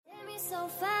So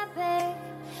far back,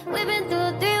 we've been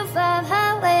through 3 or 5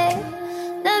 highways.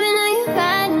 Loving how you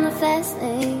ride in the fast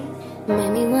lane.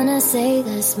 Made me wanna say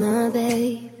that's my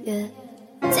babe, yeah.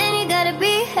 Then you gotta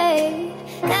behave,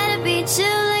 gotta be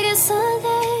chill like a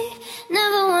Sunday.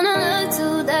 Never wanna look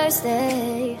too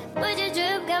thirsty. But your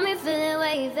drip got me feeling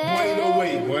wavy. Boy, no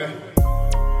way, boy.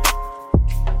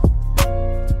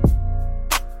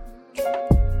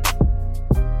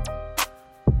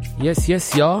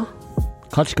 Yes, ja.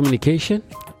 Culture Communication.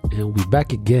 And we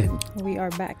back again. We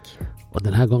are back. Och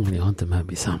den här gången jag har inte med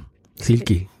mig Sam.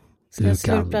 Silky. Ska jag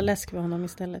slurpa läsk med honom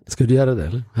istället? Ska du göra det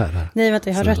eller? Här. Nej, vänta,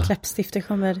 jag har Snälla. rött läppstift. Det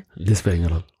kommer... Det spelar ingen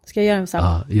roll. Ska jag göra en Sam?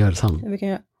 Ja, gör Sam. Jag brukar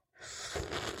göra...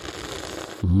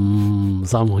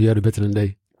 Sam, hon gör det bättre än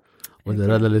dig. Och det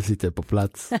räddades lite på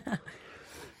plats.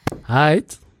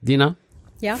 Hejt, Dina.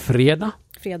 Ja. Fredag.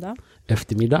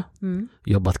 Eftermiddag.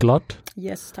 Jobbat klart.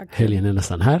 Yes, tack. Helgen är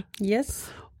nästan här. Yes.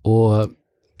 Och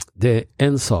det är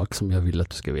en sak som jag vill att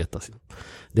du ska veta.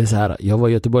 Det är så här, jag var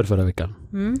i Göteborg förra veckan.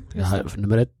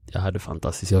 Nummer 1, jag hade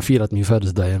fantastiskt. Jag har firat min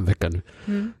födelsedag i en vecka nu.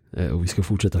 Och vi ska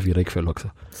fortsätta fira ikväll också.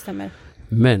 Stämmer.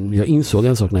 Men jag insåg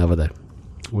en sak när jag var där.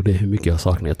 Och det är hur mycket jag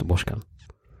saknar göteborgskan.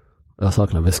 Jag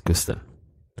saknar västkusten.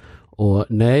 Och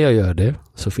när jag gör det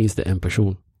så finns det en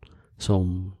person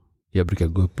som jag brukar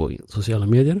gå upp på i sociala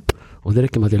medier. Och det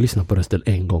räcker med att jag lyssnar på rösten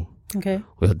en gång. Okay.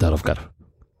 Och jag dör av garv.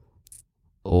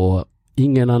 Och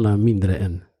ingen annan mindre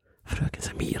än fröken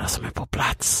Samira som är på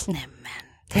plats.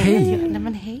 Hej.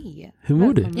 Hur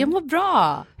mår du? Jag mår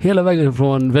bra. Hela vägen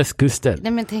från västkusten.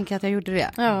 Nej, men tänk att jag gjorde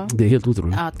det. Ja. Det är helt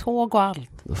otroligt. Ja, tåg och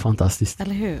allt. Fantastiskt.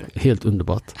 Eller hur? Helt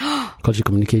underbart. Culture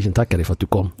Communication tackar dig för att du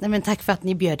kom. Nej, men tack för att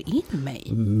ni bjöd in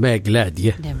mig. Med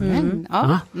glädje. Nej, men,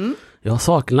 ja. Jag har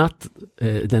saknat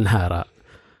den här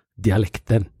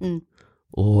dialekten.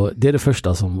 Och det är det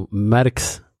första som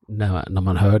märks när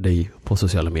man hör dig på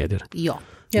sociala medier. Ja.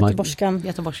 Göteborgskan.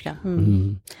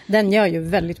 Den gör ju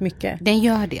väldigt mycket. Den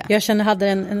gör det. Jag känner, hade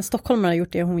en stockholmare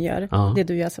gjort det hon gör, det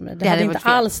du gör som det hade inte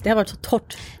alls, det hade varit så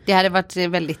torrt. Det hade varit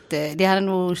väldigt, det hade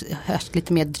nog hört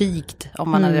lite mer drygt om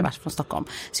man hade varit från Stockholm.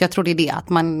 Så jag tror det är det, att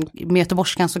man med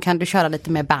göteborgskan så kan du köra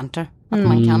lite mer banter. Att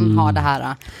man kan ha det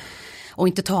här och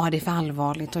inte ta det för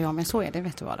allvarligt. Och ja, men så är det,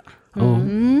 vet du vad det.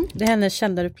 Det är hennes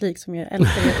kända replik som jag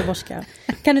älskar göteborgska.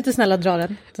 Kan du inte snälla dra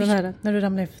den här, när du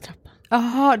ramlar för trappan?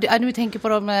 Jaha, du tänker på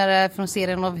de där från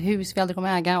serien av hus vi aldrig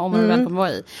kommer äga om man väl kommer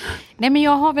vara i. Nej, men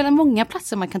jag har väl många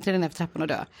platser man kan trilla ner för trappan och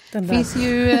dö. Det finns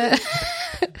ju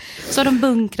så de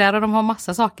bunkrar och de har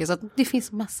massa saker, så att det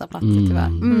finns massa platser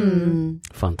tyvärr.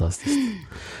 Fantastiskt.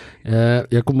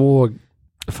 Jag kommer ihåg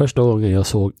första gången jag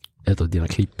såg ett av dina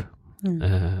klipp.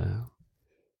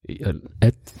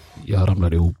 Jag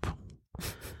ramlade ihop.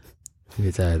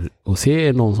 Och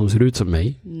se någon som ser ut som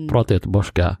mig, prata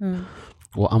göteborgska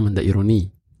och använda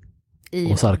ironi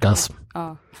och sarkasm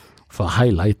för att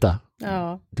highlighta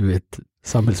du vet,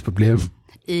 samhällsproblem.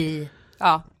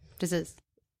 Ja, precis.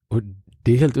 Och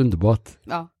det är helt underbart.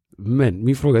 Ja. Men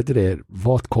min fråga till dig är,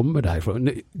 vart kommer det här ifrån?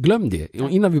 Glöm det,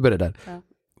 innan vi börjar där.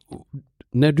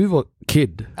 När du var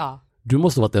kid, du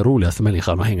måste ha varit den roligaste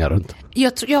människan att hänga runt.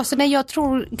 Jag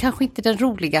tror kanske inte den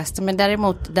roligaste, men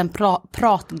däremot den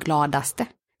pratgladaste.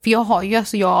 För jag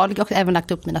har även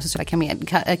lagt upp mina sociala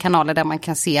kanaler där man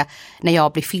kan se när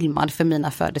jag blir filmad för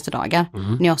mina födelsedagar.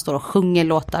 När jag står och sjunger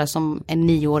låtar som en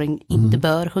 9-åring inte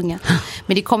bör sjunga.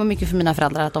 Men det kommer mycket för mina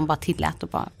föräldrar att de bara tillät och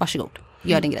bara, varsågod,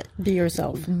 gör din grej. Be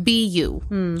yourself. Be you.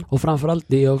 Och framförallt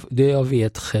det jag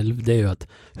vet själv, det är ju att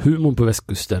humorn på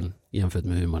västkusten jämfört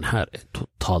med humorn här är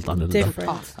totalt annorlunda.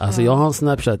 Alltså jag har en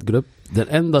Snapchat-grupp. Den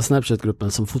enda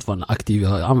Snapchat-gruppen som fortfarande är aktiv,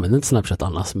 jag använder inte Snapchat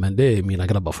annars, men det är mina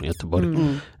grabbar från Göteborg.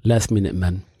 Last minute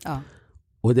men.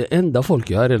 Och det enda folk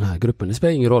gör i den här gruppen, det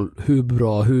spelar ingen roll hur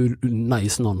bra, hur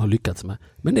nice någon har lyckats med.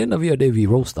 Men det enda vi gör, det är vi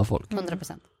roastar folk.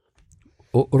 100%.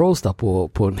 Och roasta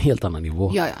på en helt annan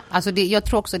nivå. Ja. Alltså jag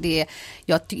tror också det.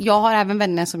 Jag har även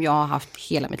vänner som jag har haft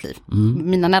hela mitt liv.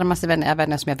 Mina närmaste vänner är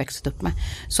vänner som jag växt upp med.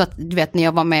 Så att du vet, när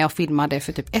jag var med och filmade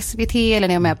för typ SVT eller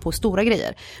när jag var med på stora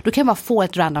grejer, då kan jag bara få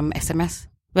ett random sms.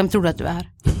 Vem tror du att du är?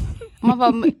 Man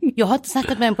bara, jag har inte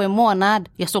snackat med en på en månad.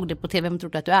 Jag såg det på tv, vem tror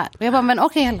du att du är? Och jag bara, men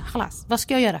okej, halas, vad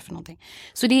ska jag göra för någonting?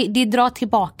 Så det drar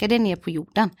tillbaka det ner på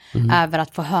jorden. Över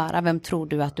att få höra, vem tror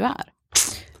du att du är?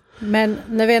 Men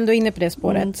när vi ändå är inne på det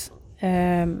spåret,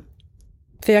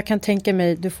 för jag kan tänka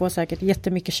mig, du får säkert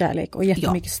jättemycket kärlek och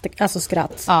jättemycket alltså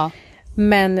skratt. Ja.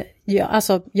 Men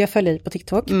jag följer på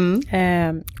TikTok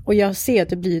och jag ser att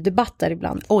det blir debatter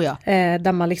ibland.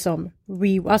 Där man liksom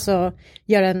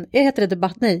gör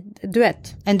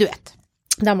duett. En duett.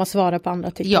 Där man svarar på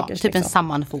andra TikTokers. Ja, typ en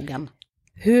sammanfogan.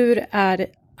 Hur är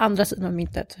andra sidan av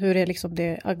myntet? Hur är liksom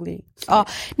det ugly? Ja,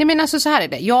 nej men alltså så här är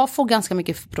det. Jag får ganska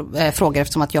mycket frågor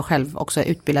eftersom att jag själv också är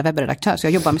utbildad webbredaktör. Så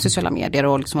jag jobbar med sociala medier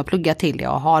och liksom har pluggat till det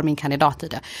och har min kandidat i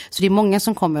det. Så det är många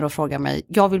som kommer och frågar mig,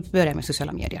 jag vill börja med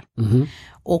sociala medier.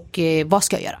 Och vad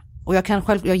ska jag göra? Och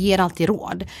jag ger alltid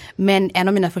råd. Men en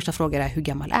av mina första frågor är, hur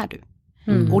gammal är du?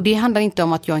 Och det handlar inte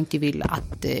om att jag inte vill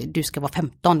att du ska vara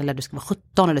 15 eller du ska vara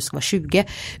 17 eller du ska vara 20.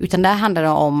 Utan det handlar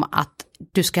om att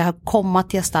du ska komma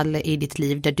till ett ställe i ditt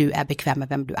liv där du är bekväm med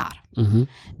vem du är.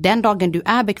 Den dagen du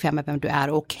är bekväm med vem du är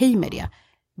och okej med det,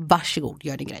 varsågod,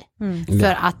 gör din grej.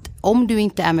 För att om du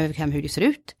inte är med bekväm med hur du ser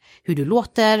ut, hur du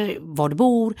låter, var du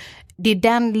bor, det är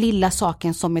den lilla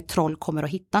saken som ett troll kommer att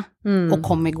hitta och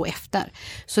kommer gå efter.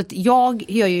 Så att jag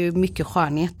gör ju mycket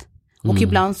skönhet. Och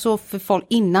ibland så för folk,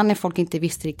 innan när folk inte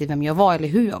visste riktigt vem jag var eller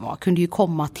hur jag var, kunde ju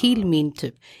komma till min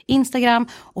typ Instagram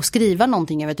och skriva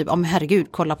någonting över typ, men herregud,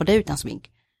 kolla på dig utan smink.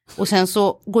 Och sen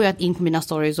så går jag in på mina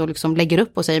stories och liksom lägger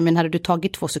upp och säger, men hade du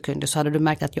tagit 2 sekunder så hade du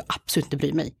märkt att jag absolut inte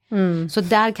bryr mig. Så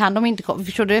där kan de inte komma,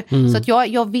 förstår du? Så att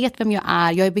jag vet vem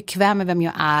jag är bekväm med vem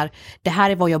jag är, det här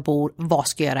är var jag bor, vad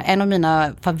ska jag göra? En av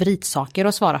mina favoritsaker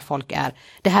att svara folk är,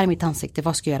 det här är mitt ansikte,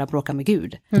 vad ska jag göra? Bråka med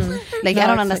Gud.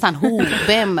 Lägga någon nästan,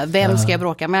 vem ska jag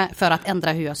bråka med för att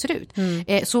ändra hur jag ser ut?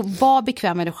 Så var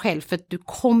bekväm med dig själv, för att du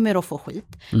kommer att få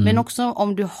skit. Men också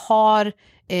om du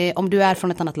är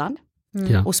från ett annat land.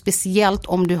 Och speciellt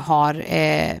om du har,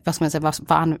 vad ska man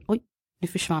säga, oj, nu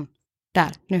försvann.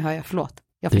 Där, nu hör jag, förlåt.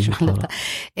 Jag försvann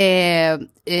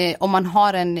lite. Om man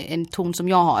har en ton som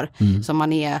jag har, som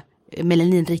man är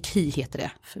melaninrik hy heter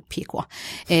det, för PK.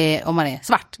 Om man är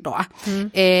svart då.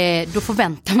 Då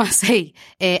förväntar man sig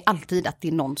alltid att det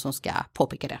är någon som ska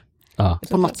påpeka det.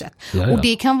 På något sätt. Ja. Och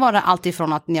det kan vara allt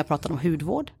ifrån att när jag pratar om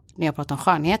hudvård, när jag pratar om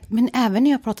skönhet, men även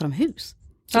när jag pratar om hus.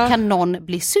 Så kan någon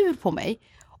bli sur på mig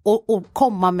och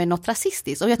komma med något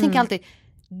rasistiskt. Och jag tänker alltid,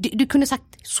 du kunde sagt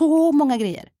så många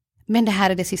grejer, men det här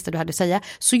är det sista du hade att säga.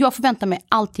 Så jag förväntar mig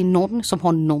alltid någon som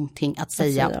har någonting att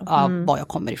säga av var jag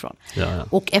kommer ifrån. Ja.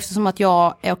 Och eftersom att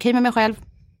jag är okej med mig själv,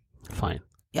 fine.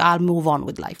 I'll move on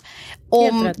with life.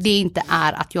 Om det inte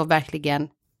är att jag verkligen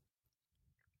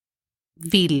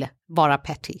vill vara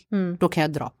petty, då kan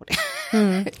jag dra på det.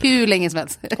 Hur länge som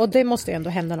helst. Och det måste ju ändå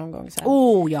hända någon gång sen.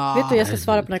 Ja. Vet du, jag ska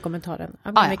svara på den här kommentaren.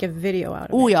 I'm gonna make a video out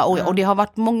of it. Ja. Och det har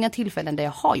varit många tillfällen där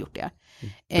jag har gjort det.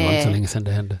 Det var inte så länge sedan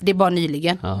det hände. Det var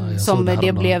nyligen. Som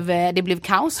det blev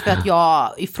kaos för att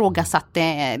jag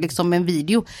ifrågasatte liksom en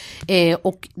video.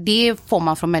 Och det får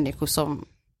man från människor som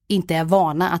inte är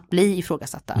vana att bli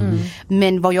ifrågasatta.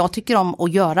 Men vad jag tycker om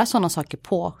att göra sådana saker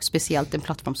på, speciellt en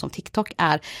plattform som TikTok,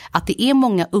 är att det är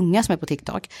många unga som är på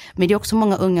TikTok, men det är också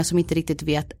många unga som inte riktigt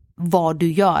vet vad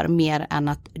du gör mer än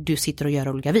att du sitter och gör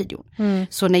olika videor.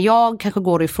 Så när jag kanske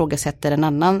går och ifrågasätter en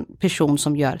annan person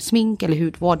som gör smink eller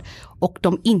hudvård och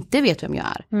de inte vet vem jag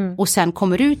är och sen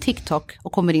kommer ut TikTok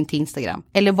och kommer in till Instagram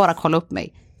eller bara kolla upp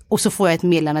mig. Och så får jag ett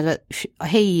meddelande,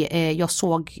 hej,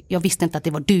 jag visste inte att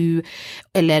det var du,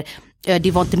 eller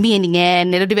det var inte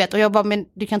meningen, eller du vet. Och jag bara, men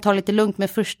du kan ta lite lugnt, men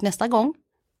först nästa gång,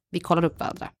 vi kollar upp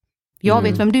varandra. Jag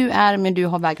vet vem du är, men du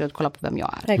har vägrat att kolla på vem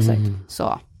jag är. Exakt.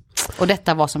 Så, och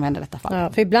detta var som hände i detta fall.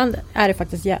 Ja, för ibland är det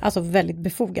faktiskt väldigt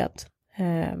befogat.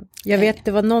 Jag vet,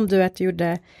 det var någon duett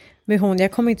gjorde med hon,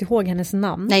 jag kommer inte ihåg hennes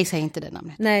namn. Nej, säg inte det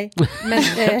namnet. Nej, men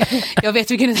jag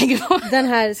vet vilken du tänker på. Den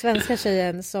här svenska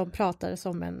tjejen som pratar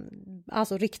som en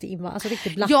riktig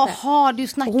blatte. Jaha, du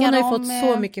snackar om... Hon har ju fått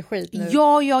så mycket skit nu.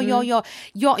 Ja.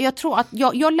 Jag tror att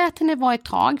jag lät henne vara ett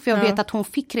tag, för jag vet att hon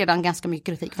fick redan ganska mycket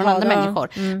kritik från andra människor.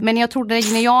 Men jag trodde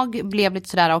när jag blev lite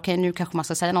sådär, okej, nu kanske man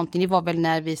ska säga någonting. Det var väl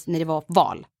när det var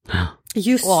val.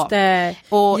 Just det.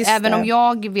 Även om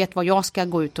jag vet vad jag ska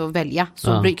gå ut och välja,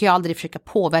 så brukar jag aldrig försöka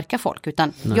påverka folk,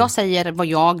 utan jag säger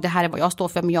det här är vad jag står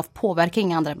för, men jag påverkar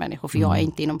inga andra människor, för jag är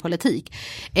inte inom politik.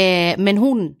 Men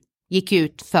hon gick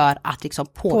ut för att liksom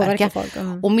påverka folk.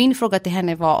 Och min fråga till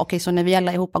henne var, okej, så när vi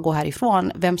alla ihop går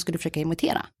härifrån, vem ska du försöka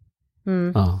imitera?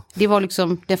 Det var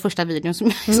liksom den första videon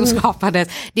som skapades.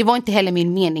 Det var inte heller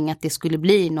min mening att det skulle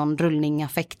bli någon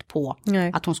rullning-effekt på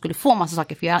att hon skulle få massa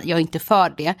saker, för jag är inte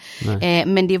för det.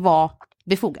 Men det var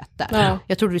befogat där.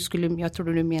 Jag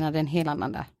trodde du menade en hel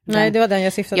annan där. Nej, det var den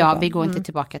jag syftade på. Ja, vi går inte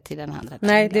tillbaka till den andra.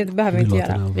 Nej, det behöver vi inte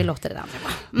göra. Vi låter det andra.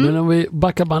 Men om vi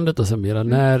backar bandet och Samira,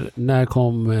 när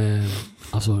kom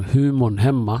humorn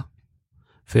hemma?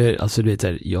 För alltså du vet,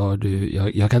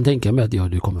 jag kan tänka mig att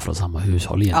du kommer från samma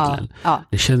hushåll egentligen.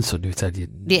 Det känns så, du vet,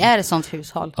 det är ett sånt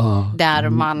hushåll där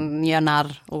man gör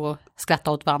narr och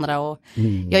skrattar åt varandra. Och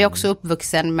jag är också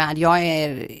uppvuxen med, jag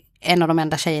är en av de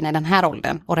enda tjejerna i den här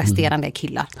åldern och resterande är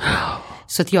killar.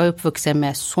 Så att jag är uppvuxen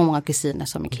med så många kusiner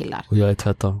som är killar. Och jag är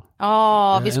 13.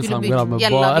 Ja, vi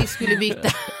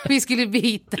skulle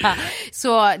byta.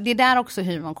 Så det är där också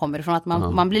hur man kommer ifrån. Att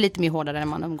man blir lite mer hårdare när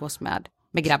man umgås med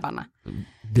grabbarna.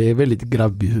 Det är väldigt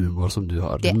grabbig humor som du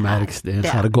har. Det märks. Det är en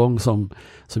jargong som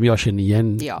jag känner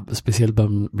igen. Ja. Speciellt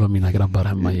bland mina grabbar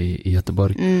hemma i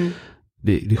Göteborg.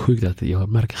 Det är sjukt att jag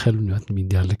märker själv nu att min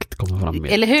dialekt kommer fram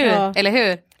mer. Eller hur? Ja. Eller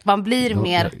hur? Man blir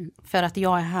mer för att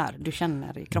jag är här. Du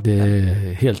känner i kroppen. Det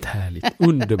är helt härligt.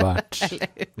 Underbart.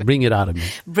 Bring it out.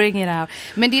 Bring it out.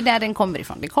 Men det är där den kommer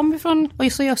ifrån. Det kommer ifrån,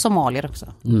 och så gör somalier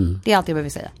också. Det är allt jag behöver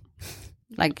säga.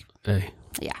 Like,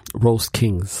 yeah. Roast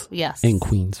kings and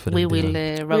queens. För we will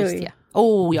roast, yeah.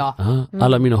 Oh, ja.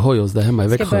 Alla mina hojos där hemma i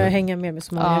Växjö. Ska börja hänga med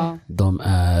somalier. De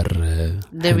är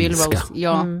the real roast,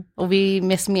 ja. Och vi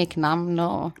med smeknamn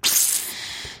och...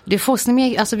 Det får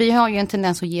alltså vi har ju en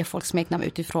tendens att ge folk smeknamn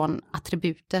utifrån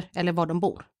attributer eller var de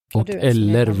bor. Och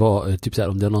eller vad, typ så här,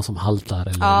 om det är någon som haltar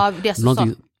eller det är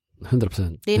någonting,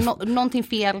 100%. Det är någonting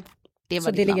fel.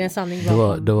 Så det ligger en sanning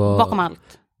bakom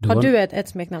allt. Har du ett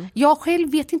smeknamn? Jag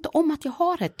själv vet inte om att jag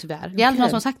har ett, tyvärr. Det är aldrig någon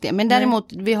som har sagt det. Men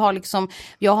däremot,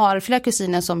 jag har flera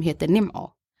kusiner som heter Nim'a.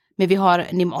 Men vi har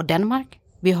Nim'a Danmark.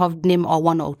 Vi har Nim'a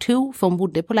 102, för hon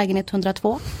bodde på lägenhet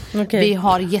 102. Vi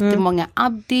har jättemånga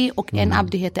Abdi, och en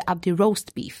Abdi heter Abdi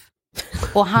Roast Beef.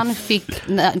 Och han fick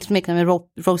smeknamnet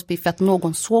roast beef för att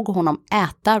någon såg honom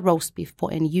äta roast beef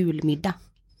på en julmiddag.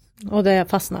 Och det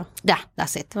fastnade? Ja,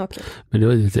 that's it. Okay. Men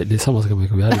det är samma sak.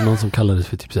 Vi hade någon som kallades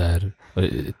för typ så här,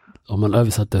 om man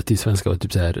översatte till svenska, var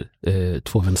typ så här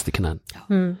 2 vänsterknän.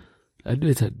 Du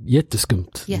vet,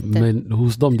 jätteskumt. Men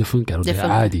hos dem det funkar och det är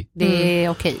ärligt. Det är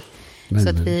okej. Så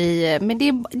att men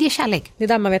det är kärlek. Det är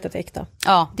där man vet att det är äkta.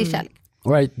 Ja, det är kärlek.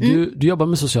 All right, du jobbar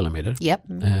med sociala medier. Yep.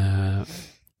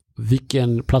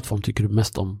 Vilken plattform tycker du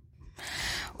mest om?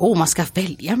 Man ska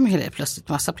välja med plötsligt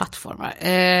massa plattformar.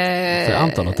 För jag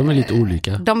antar att de är lite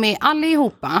olika. De är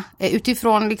allihopa,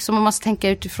 utifrån liksom, om man ska tänka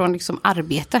utifrån liksom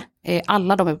arbete.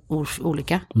 Alla de är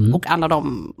olika. Och alla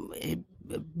de,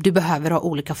 du behöver ha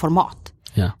olika format.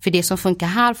 Ja. För det som funkar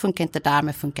här funkar inte där,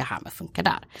 men funkar här, men funkar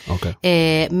där.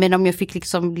 Okay. Men om jag fick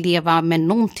liksom leva med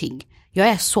någonting. Jag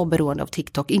är så beroende av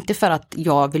TikTok. Inte för att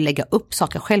jag vill lägga upp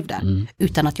saker själv där.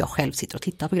 Utan att jag själv sitter och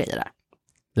tittar på grejer där.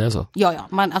 Det är så? Ja.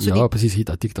 Jag har precis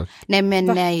hittat TikTok. Nej,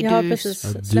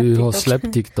 du har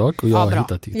släppt TikTok och jag har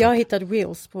hittat TikTok. Jag har hittat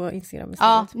Reels på Instagram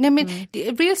istället. Ja, men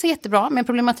Reels är jättebra. Men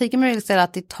problematiken med Reels är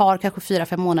att det tar kanske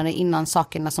 4-5 månader innan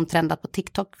sakerna som trendat på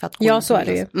TikTok. För att gå så är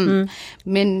det ju.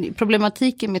 Men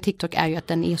problematiken med TikTok är ju att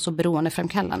den är så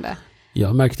beroendeframkallande.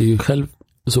 Jag märkte ju själv,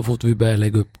 så fort vi började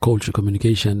lägga upp culture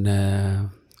communication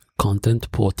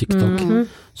content på TikTok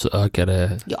så ökar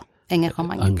det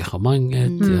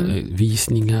engagemanget,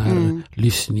 visningar,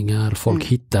 lyssningar, folk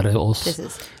hittade oss.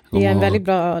 Precis. Det är en väldigt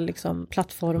bra liksom,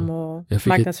 plattform och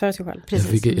marknadsföra sig själv.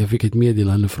 Jag fick ett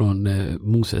meddelande från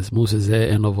Moses. Moses är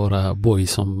en av våra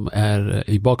boys som är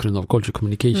i bakgrund av culture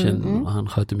communication. Han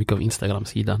sköter mycket av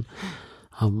Instagram-sidan.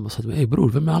 Han sa till mig, bror,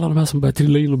 vem är alla de här som börjar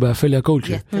trilla in och börjar följa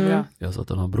culture? Jättebra. Jag sa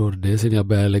till honom, bror, det är sen jag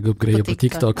började lägga upp grejer på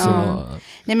TikTok. Så...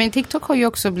 Nej, men TikTok har ju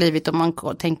också blivit, om man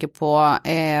tänker på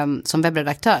som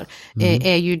webbredaktör,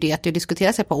 är ju det att det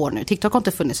diskuteras ett par år nu. TikTok har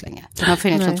inte funnits länge. Den har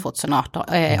funnits sedan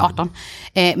 2018.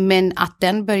 Men att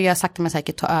den börjar sakta men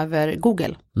säkert ta över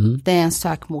Google. Det är en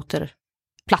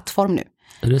sökmotorplattform nu.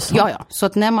 Ja. Så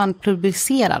att när man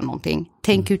publicerar någonting,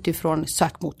 tänk utifrån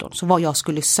sökmotorn. Så vad jag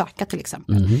skulle söka till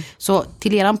exempel. Så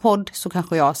till eran podd så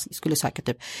kanske jag skulle söka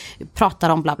typ, pratar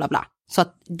om bla bla bla. Så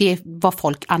att det är vad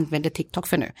folk använder TikTok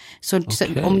för nu. Så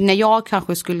när jag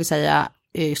kanske skulle säga,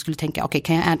 skulle tänka, okej,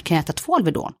 kan jag äta 2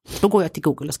 Alvedon? Då går jag till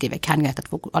Google och skriver, kan jag äta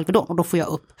 2 Alvedon? Och då får jag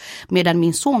upp, medan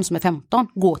min son som är 15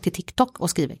 går till TikTok och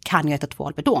skriver, kan jag äta 2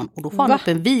 Alvedon? Och då får han upp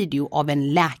en video av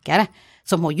en läkare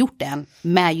som har gjort den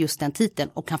med just den titeln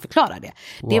och kan förklara det.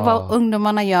 Wow. Det är vad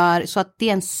ungdomarna gör, så att det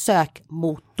är en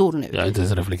sökmotor nu. Jag har inte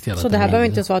ens reflekterat. Så det här behöver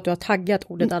inte så att du har taggat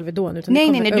ordet Alvedon, utan nej,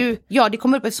 det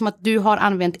kommer upp som att du har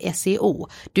använt SEO.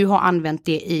 Du har använt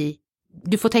det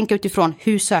du får tänka utifrån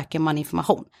hur söker man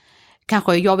information.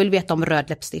 Kanske jag vill veta om röd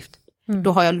läppstift.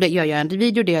 Då gör jag en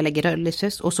video där jag lägger röd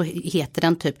läppstift och så heter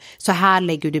den typ, så här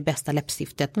lägger du bästa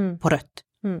läppstiftet på rött.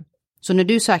 Så när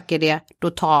du söker det, då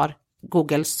tar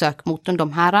Googles sökmotorn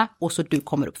de här och så du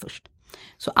kommer upp först.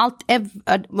 Så allt är,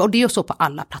 och det är ju så på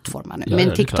alla plattformar nu.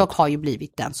 Men TikTok har ju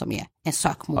blivit den som är en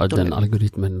sökmotor. Ja, den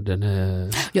algoritmen, den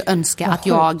är... Jag önskar att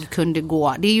jag kunde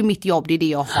gå, det är ju mitt jobb, det är det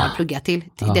jag har pluggat till.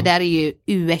 Det där är ju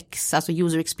UX, alltså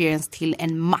user experience till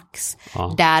en max.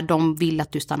 Där de vill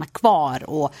att du stannar kvar,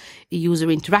 och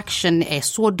user interaction är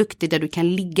så duktig där du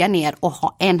kan ligga ner och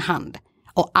ha en hand.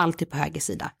 Och allt är på höger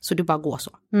sida. Så du bara går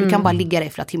så. Du kan bara ligga där i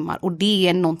flera timmar. Och det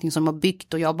är någonting som har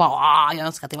byggt och jag bara, jag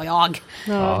önskar att det var jag.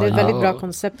 Ja, det är ett väldigt bra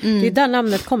koncept. Det är där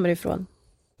namnet kommer ifrån.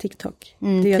 TikTok.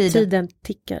 Det är tiden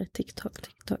tickar. TikTok.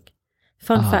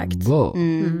 Fun fact. Wow.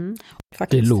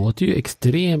 Det låter ju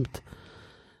extremt.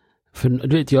 För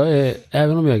du vet,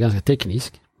 även om jag är ganska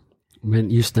teknisk,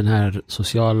 men just den här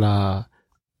sociala,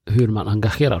 hur man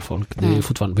engagerar folk, det är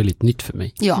fortfarande väldigt nytt för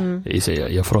mig. Ja.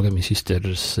 Jag frågar min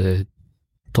systers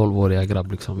 12-åriga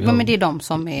grabb liksom. Men det är de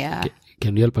som är...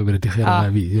 Kan du hjälpa mig att redigera den här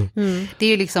videon? Det är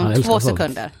ju liksom 2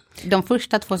 sekunder. De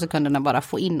första 2 sekunderna bara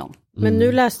få in dem. Men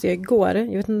nu läste jag igår, jag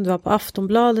vet inte om det var på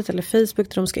Aftonbladet eller Facebook,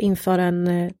 där de ska införa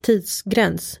en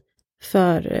tidsgräns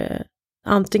för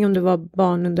antingen om det var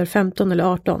barn under 15 eller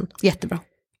 18. Jättebra.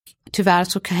 Tyvärr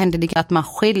så händer det att man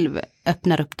själv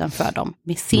öppnar upp den för dem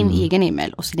med sin egen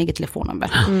e-mail och sin egen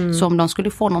telefonnummer. Så om de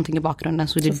skulle få någonting i bakgrunden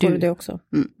så är det så får du. Det också.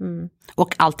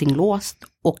 Och allting låst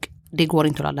och det går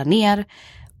inte att ladda ner.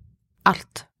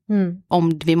 Allt.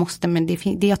 Om vi måste, men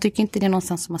jag tycker inte det är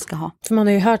någonstans som man ska ha. För man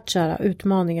har ju hört så här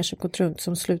utmaningar som gått runt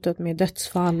som slutat med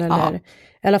dödsfall eller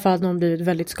i alla fall att någon blivit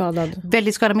väldigt skadad.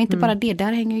 Väldigt skadad, men inte bara det.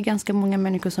 Där hänger ju ganska många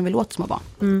människor som vill åt små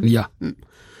barn. Ja,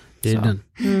 det är så.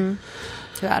 Den.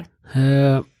 Tyvärr.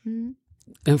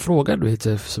 En fråga du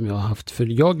vet som jag har haft, för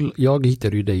jag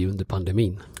hittade ju dig under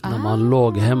pandemin när man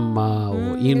låg hemma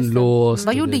och inlåst.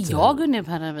 Vad gjorde jag under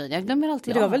pandemin? Jag glömmer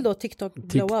alltid. Det var väl då TikTok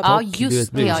blow up. Ja,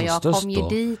 just det. Jag kom ju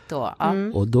dit då.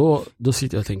 Och då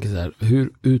sitter jag och tänker så här,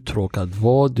 hur uttråkad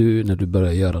var du när du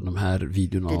började göra de här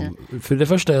videorna om? För det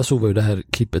första jag såg var ju det här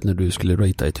klippet när du skulle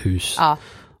ratea ett hus.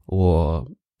 Och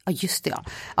Ja, just det.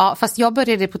 Ja, fast jag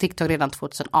började på TikTok redan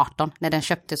 2018. När den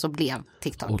köptes och blev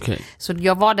TikTok. Okay. Så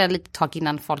jag var där lite tag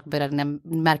innan folk började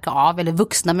märka av. Eller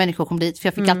vuxna människor kom dit. För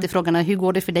jag fick alltid frågan, hur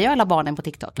går det för dig och alla barnen på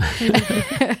TikTok?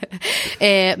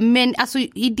 Men alltså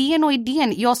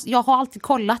idén. Jag har alltid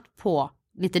kollat på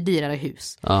lite dyrare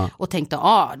hus. Och tänkte,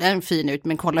 den är fin ut,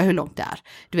 men kolla hur långt det är.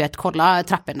 Du vet, kolla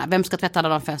trapporna. Vem ska tvätta alla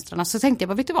de fönstren? Så tänkte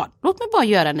jag, vet du vad? Låt mig bara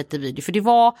göra en liten video. För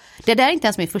det där är inte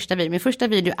ens min första video. Min första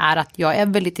video är att jag är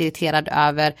väldigt irriterad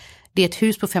över, det är ett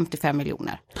hus på 55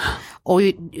 miljoner. Och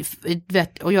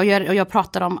jag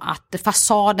pratar om att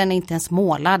fasaden är inte ens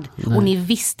målad. Nej. Och ni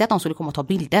visste att de skulle komma och ta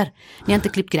bilder. Ni har inte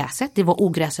klippt gräset, det var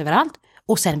ogräs överallt.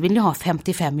 Och sen vill ni ha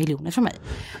 55 miljoner från mig.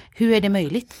 Hur är det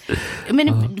möjligt?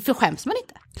 Men för skäms man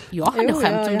inte? Jag hade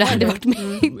skämt om det hade varit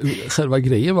med. Själva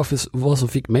grejen vad som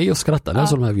fick mig att skratta när jag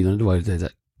såg de här videorna, det var ju det,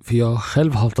 för jag har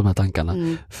själv haft de här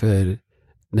tankarna. För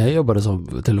när jag jobbade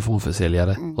som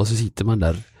telefonförsäljare och så sitter man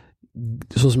där,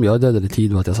 så som jag dödade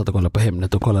tid var att jag satt och kollade på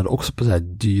Hemnet och kollade också på så här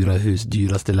dyra hus,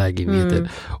 dyraste lägenheter.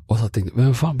 Och så tänkte jag,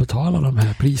 vem fan betalar de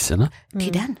här priserna? Det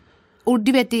är den. Och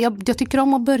du vet, jag tycker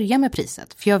om att börja med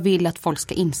priset. För jag vill att folk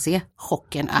ska inse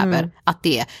chocken över att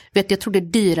det är. Jag tror det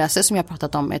dyraste som jag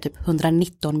pratat om är typ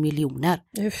 119 miljoner.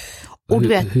 Och du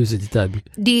vet, huset där.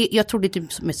 Jag tror det är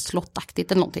typ som ett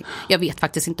slottaktigt eller någonting. Jag vet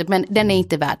faktiskt inte, men den är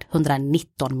inte värd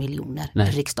 119 miljoner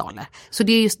riksdaler. Så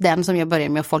det är just den som jag börjar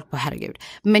med, och folk på herregud.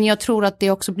 Men jag tror att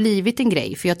det också blivit en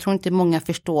grej. För jag tror inte många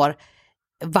förstår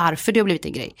varför det har blivit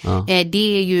en grej.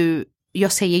 Det är ju,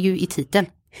 jag säger ju i titeln,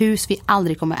 hus vi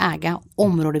aldrig kommer äga,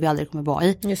 område vi aldrig kommer vara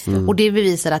i. Och det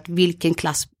bevisar att vilken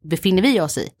klass befinner vi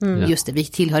oss i. Just det, vi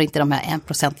tillhör inte de här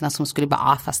 1% som skulle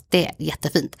bara, fast det är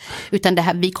jättefint. Utan det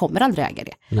här, vi kommer aldrig äga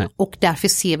det. Nej. Och därför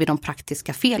ser vi de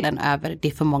praktiska felen över, det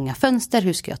är för många fönster,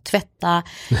 hur ska jag tvätta?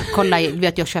 Kolla,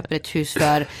 vet jag köper ett hus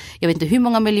för, jag vet inte hur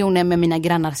många miljoner, men mina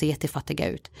grannar ser jättefattiga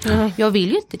ut. Jag vill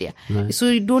ju inte det. Nej.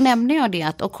 Så då nämner jag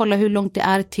det, och kolla hur långt det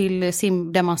är till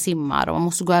där man simmar, och man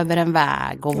måste gå över en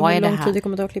väg, och vad är det här? Hur lång tid det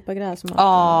kommer att klippa gräs?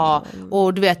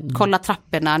 Och du vet, kolla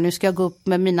trapporna, nu ska jag gå upp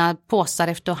med mina påsar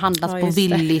efter att handlas på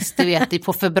Willys, du vet,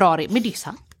 på februari. Men det är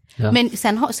sant. Ja. Men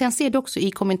sen ser du också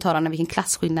i kommentarerna vilken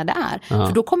klasskillnad det är. Ja.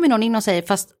 För då kommer någon in och säger,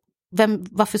 fast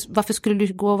varför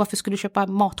skulle du köpa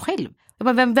mat själv?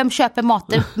 Vem köper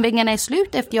maten? Pengarna är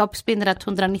slut efter jag har spenderat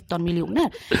 119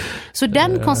 miljoner. Så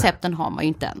den koncepten har man ju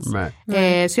inte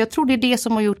ens. Så jag tror det är det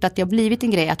som har gjort att det har blivit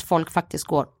en grej att folk faktiskt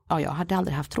går, jag hade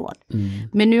aldrig haft råd.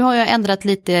 Men nu har jag ändrat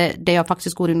lite där jag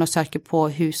faktiskt går in och söker på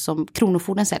hus som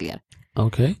Kronofogden säljer.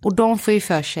 Okay. Och de får ju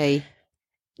för sig,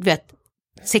 du vet,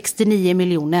 69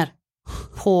 miljoner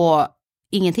på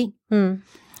ingenting.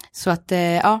 Så att,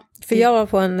 För jag var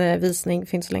på en visning,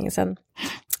 finns så länge sedan,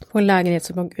 på en lägenhet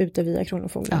som låg ute via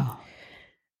Kronofogden. Ja.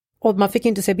 Och man fick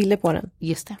inte se bilder på den.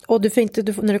 Just det. Och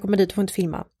när du kommer dit, du får inte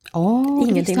filma.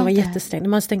 Ingenting, det var jättesträngt.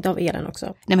 Man har stängt av elen också.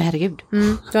 Nej men herregud.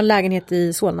 Det var en lägenhet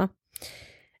i Solna.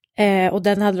 Och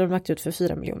den hade de lagt ut för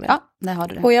 4 miljoner. Ja, där har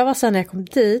du det. Och jag var sen när jag kom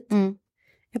dit,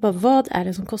 Jag bara, vad är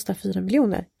det som kostar 4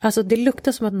 miljoner? Alltså det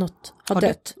luktar som att något har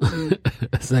dött.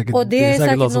 Säkert, och det är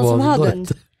säkert någon som har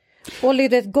dött.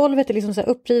 Och golvet är liksom så här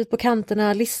upprivet på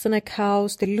kanterna, listorna är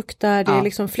kaos, det luktar, det är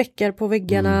liksom fläckar på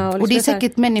väggarna. Och det är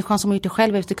säkert människan som har gjort det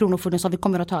själv efter Kronofogden sa vi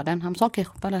kommer att ta den. Han sa okej,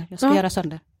 jag ska göra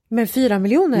sönder. Men 4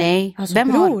 miljoner? Nej, alltså,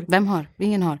 vem har?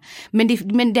 Ingen har.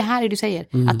 Men det här är du säger,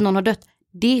 att någon har dött.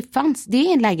 Det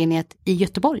är en lägenhet i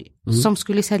Göteborg som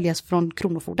skulle säljas från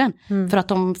Kronofogden. För att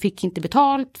de fick inte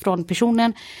betalt från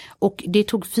personen. Och det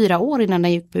tog 4 år innan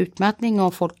den gick på utmätning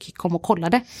och folk kom och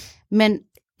kollade. Men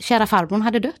kära farbrorn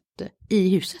hade dött i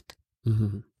huset.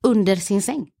 Under sin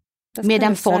säng.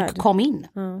 Medan folk kom in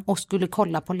och skulle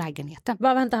kolla på lägenheten.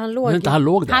 Vänta, han låg där?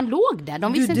 Han låg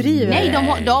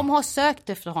där. De har sökt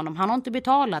efter honom. Han har inte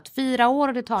betalat. 4 år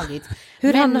har det tagit.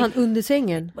 Hur hamnade han under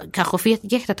sängen? Kanske för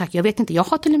ett hjärtattack. Jag vet inte. Jag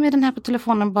har till och med den här på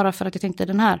telefonen bara för att jag tänkte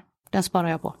den sparar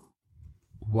jag på.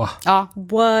 Wow. Ja.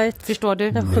 What? Förstår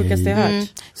du? Det sjukaste jag hört.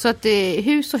 Så att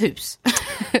hus och hus.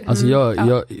 Alltså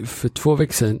jag för 2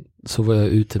 veckor sedan så var jag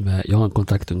ute med, jag har en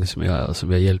kontaktunge som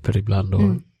jag hjälper ibland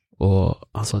och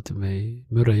han sa till mig,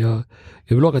 Murra, jag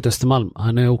vill åka till Östermalm.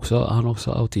 Han har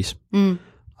också autism.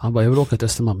 Han bara, jag vill åka till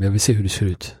Östermalm, jag vill se hur det ser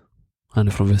ut. Han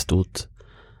är från Västort.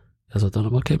 Jag sa till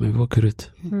honom, okej, men vi åker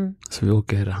ut. Så vi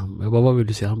åker. Jag bara, vad vill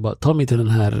du se? Han bara, ta mig till den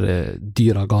här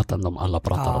dyra gatan de alla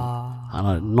pratar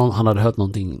om. Han hade hört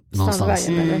någonting någonstans.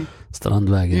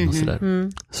 Strandvägen och sådär.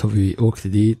 Så vi åkte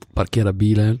dit, parkerade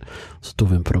bilen. Så tog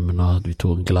vi en promenad, vi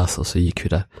tog en glass och så gick vi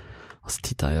där. Och så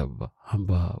tittade jag. Han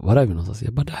bara, var är vi någonstans?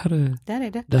 Jag bara,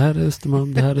 det här är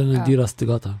Östermalm, det här är den dyraste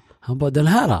gatan. Han bara, den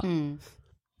här?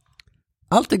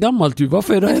 Allt är gammalt ju,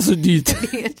 varför är det här så dyrt?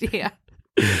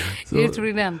 Jag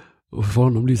tror den. Och för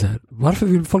honom blir så här, varför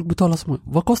vill folk betala så mycket?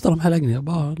 Vad kostar de här lägenheterna? Jag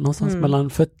bara, någonstans mellan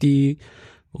 40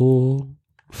 och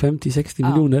 50-60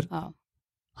 miljoner. Ja.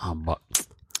 Han bara,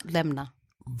 lämna.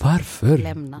 Varför?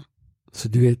 Lämna. Så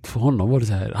du vet, för honom var det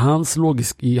så här,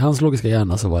 i hans logiska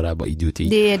hjärna så var det här bara idioti.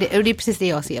 Det är precis det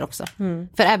jag ser också.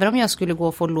 För även om jag skulle gå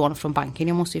och få lån från banken,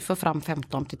 jag måste ju få fram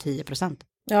 15-10%.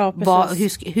 Ja,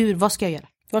 precis. Vad ska jag göra?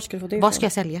 Var ska du få det? Vad ska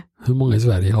jag sälja? Hur många i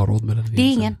Sverige har råd med det? Det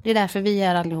är ingen. Det är därför vi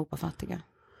är allihopa fattiga.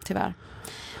 Tyvärr.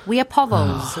 We are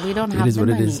povos. We don't have the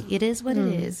money. It is what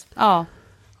it is. Ja.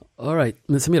 All right.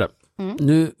 Men Samira,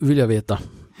 nu vill jag veta.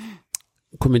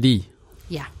 Komedi.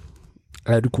 Ja.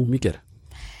 Är du komiker?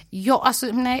 Ja, alltså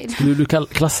nej. Skulle du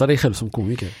klassa dig själv som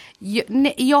komiker?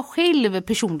 Jag själv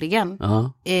personligen.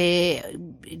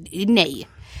 Nej.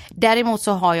 Däremot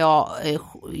så har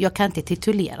jag kan inte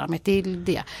titulera mig till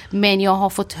det. Men jag har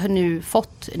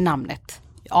fått namnet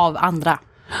av andra.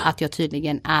 Att jag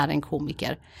tydligen är en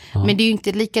komiker. Men det är ju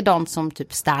inte likadant som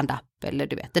typ stand-up eller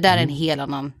du vet. Det där är en helt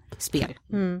annan spel.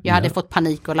 Jag hade fått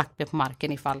panik och lagt mig på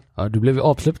marken ifall. Ja, du blev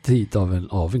avsläppt hit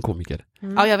av en komiker.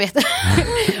 Ja, jag vet.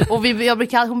 Och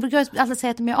hon brukar alltid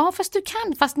säga till mig, fast du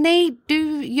kan. Fast nej,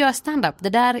 du gör stand-up. Det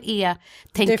där är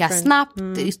tänka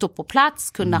snabbt, stå på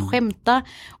plats, kunna skämta.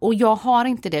 Och jag har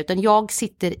inte det, utan jag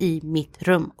sitter i mitt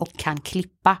rum och kan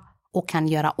klippa. Och kan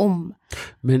göra om.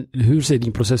 Men hur ser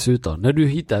din process ut då? När du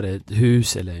hittar ett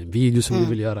hus eller en video som du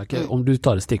vill göra. Om du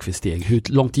tar det steg för steg. Hur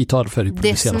lång tid tar det för att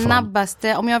producera fram? Det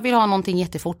snabbaste, om jag vill ha någonting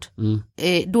jättefort.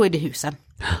 Då är det husen.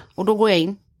 Och då går jag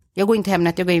in. Jag går in till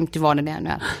Hemnet, jag går in till vad det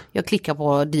är. Jag klickar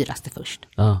på dyraste först.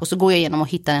 Och så går jag igenom och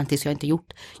hittar en tills jag inte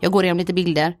gjort. Jag går igenom lite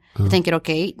bilder. Jag tänker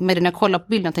okej. Men när jag kollar på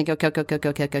bilderna tänker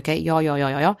jag okej.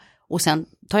 Ja. Och sen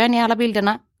tar jag ner alla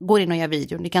bilderna. Går in och gör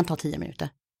videon. Det kan ta 10 minuter.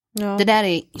 Ja. Det där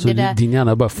är så din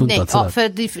hjärna bara funtat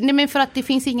för att det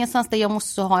finns ingenstans där jag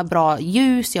måste ha bra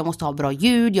ljus, jag måste ha bra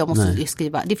ljud, jag måste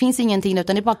skriva. Det finns ingenting,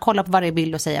 utan det är bara att kolla på varje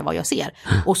bild och säga vad jag ser.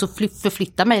 Och så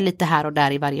förflytta mig lite här och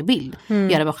där i varje bild.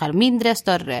 Göra mig själv mindre,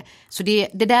 större. Så det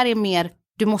där är mer,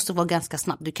 du måste vara ganska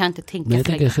snabb. Du kan inte tänka. Men jag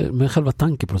tänker med själva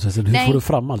tankeprocessen, hur får du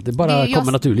fram allt? Det bara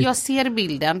kommer naturligt. Jag ser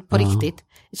bilden på riktigt.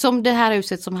 Som det här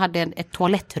huset som hade ett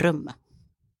toalettrum.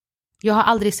 Jag har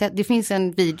aldrig sett, det finns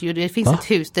en video, det finns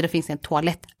ett hus där det finns en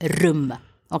toalettrum.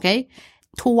 Okej?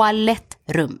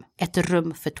 Toalettrum. Ett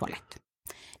rum för toalett.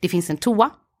 Det finns en toa.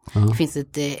 Det finns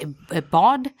ett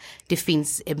bad. Det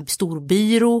finns en stor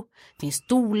byrå. Det finns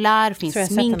stolar. Det finns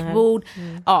sminkbord.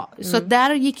 Ja, så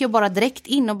där gick jag bara direkt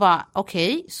in och bara,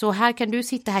 okej, så här kan du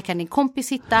sitta, här kan din kompis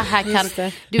sitta, här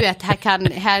kan, du vet,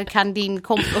 här kan din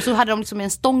kompis, och så hade de liksom en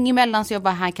stång emellan, så jag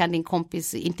bara, här kan din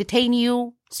kompis entertain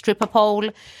you, strip a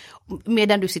pole,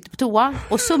 medan du sitter på toa.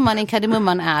 Och summan i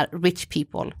kardemumman är rich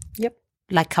people. Yep.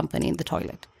 Like company in the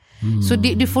toilet. Så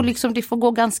det får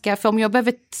gå ganska, för om jag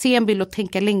behöver se en bild och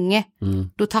tänka länge,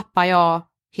 då tappar jag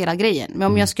hela grejen.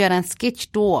 Men om jag ska göra en sketch,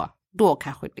 då då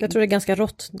kanske det... Jag tror det är ganska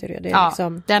rått. Det är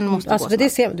liksom, den måste alltså, gå för det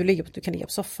ser, du kan ligga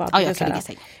på soffan. Ja, jag kan ligga i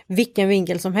säng. Vilken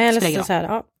vinkel som helst. Så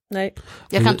här, nej.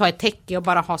 Jag kan ta ett täcke och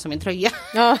bara ha som en tröja.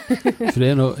 Ja. För det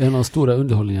är en av de stora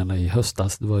underhållningarna i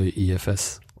höstas, det var ju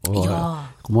IFS. Och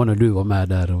kom ihåg när du var med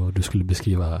där och du skulle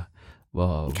beskriva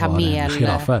vad en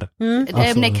giraff är. Nej,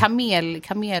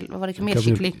 vad var det?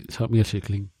 Kamelkyckling.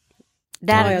 Kamelkyckling.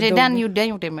 Den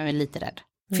gjorde mig lite rädd.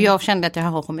 För jag kände att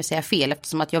jag kommer säga fel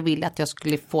eftersom att jag ville att jag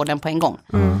skulle få den på en gång.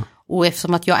 Och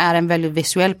eftersom att jag är en väldigt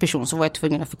visuell person så var jag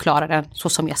tvungen att förklara den så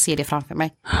som jag ser det framför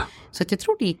mig. Så att jag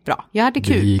tror det gick bra. Jag hade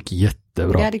kul. Det gick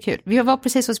jättebra. Jag hade kul. Vi var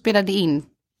precis och spelade in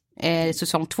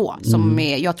säsong 2 som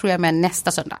jag tror jag är med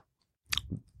nästa söndag.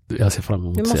 Jag ser fram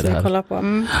emot att se det här. Kolla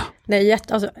på. Nej, jag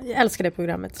älskar det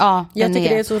programmet. Ja, jag tycker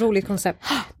det är ett så roligt koncept.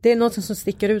 Det är något som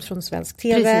sticker ut från svensk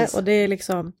tv. Precis. Och det är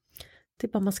liksom, det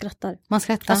är bara man skrattar.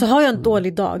 Alltså har jag en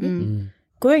dålig dag,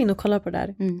 går jag in och kollar på det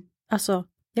där. Alltså,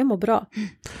 jag mår bra.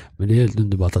 Men det är helt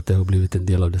underbart att det har blivit en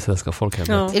del av det svenska folkhemmet.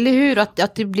 Ja. Eller hur?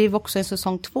 Att det blev också en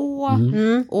säsong 2.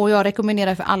 Och jag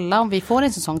rekommenderar för alla om vi får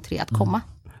en säsong 3 att komma.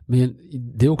 Men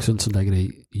det är också en sån där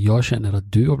grej. Jag känner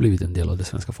att du har blivit en del av det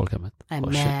svenska folkhemmet.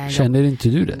 Känner inte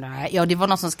du det? Nej, ja, det var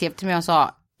någon som skrev till mig och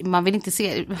sa man vill inte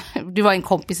se, du var en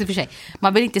kompis i och för sig,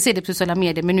 man vill inte se det på sociala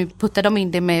medier men nu puttar de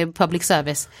in det med public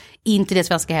service in till det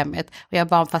svenska hemmet och jag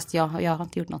bara, fast jag har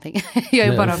inte gjort någonting. Jag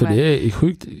är bara för med. Det är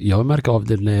sjukt, jag märker av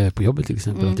det på jobbet till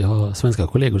exempel att jag har svenska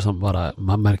kollegor som bara,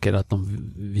 man märker att de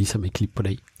visar mig klipp på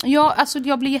dig. Ja, alltså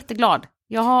jag blir jätteglad.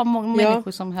 Jag har många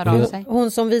människor som hör av sig.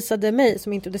 Hon som visade mig,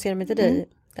 som introducerade mig till dig,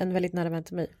 en väldigt nära vän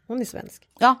till mig, hon är svensk.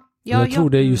 Ja. Jag tror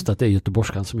det är just att det är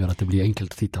göteborgskan som gör att det blir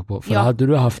enkelt att titta på. För hade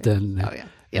du haft en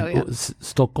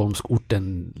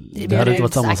Stockholmsorten, det hade inte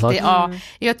varit samma sak. Ja,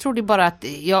 jag tror det bara att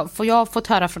jag har fått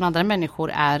höra från andra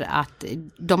människor är att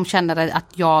de känner att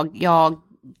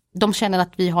de känner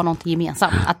att vi har någonting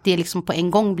gemensamt. Att det liksom på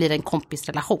en gång blir en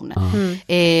kompisrelation.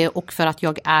 Och för att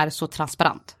jag är så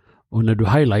transparent. Och när du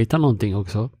highlightar någonting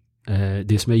också,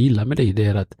 det som jag gillar med dig det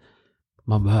är att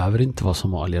man behöver inte vara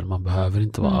somalier, man behöver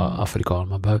inte vara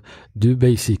afrikan, du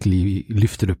basically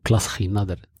lyfter upp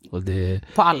klasskillnader. Och det,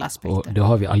 på alla aspekter. Och det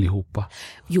har vi allihopa.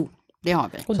 Jo, det har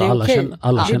vi. Och så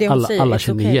alla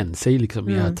känner igen sig liksom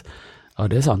i att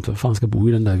det är sant, vem fan ska bo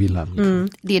i den där villan? Liksom.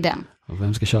 Det är den. Och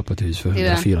vem ska köpa ett hus för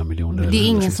 104 miljoner? Det är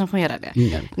ingen som får göra det.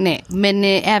 Ingen. Nej, men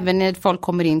även när folk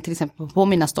kommer in till exempel på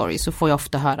mina stories så får jag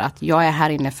ofta höra att jag är här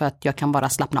inne för att jag kan bara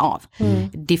slappna av.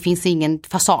 Det finns ingen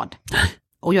fasad.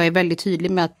 Och jag är väldigt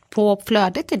tydlig med att på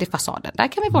flödet är det fasaden. Där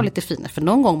kan vi vara lite fina, för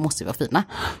någon gång måste vi vara fina.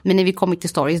 Men när vi kommer till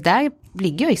stories, där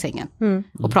ligger jag i sängen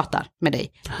och pratar med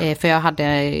dig. För jag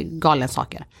hade galen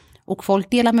saker. Och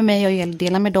folk delar med mig och jag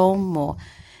delar med dem.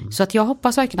 Så att jag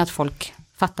hoppas verkligen att folk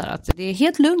fattar att det är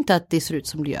helt lugnt att det ser ut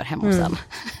som det gör hemma hos en.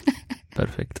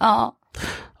 Perfekt. Ja.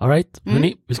 All right,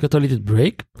 hörni, vi ska ta ett litet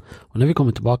break. Och när vi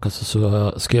kommer tillbaka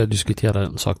så ska jag diskutera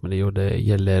en sak med dig och det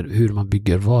gäller hur man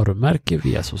bygger varumärke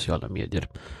via sociala medier.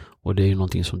 Och det är ju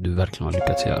någonting som du verkligen har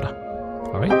lyckats göra.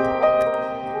 All right?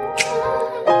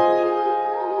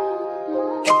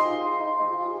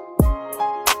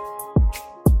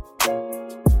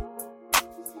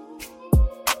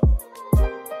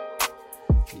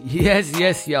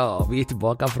 Yes, ja. Vi är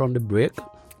tillbaka från the break.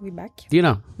 We back.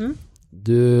 Dina,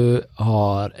 du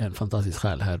har en fantastisk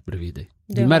själ här bredvid dig.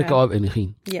 Du märker av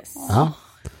energin. Yes. Ja.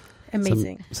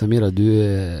 Amazing. Samira,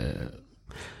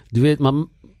 du vet,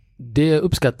 det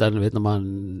uppskattar när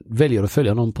man väljer att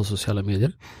följa någon på sociala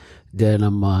medier. Det är när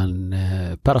man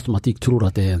per automatik tror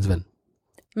att det är ens vän.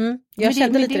 Jag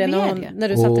kände lite det när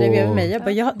du satte dig bredvid mig. Jag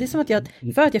bara, det är som att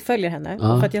för att jag följer henne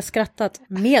och för att jag skrattat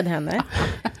med henne.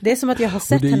 Det är som att jag har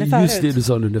sett henne förut. Just det du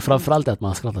sa nu, framförallt att man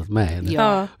har skrattat med henne.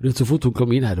 Ja. Så fort hon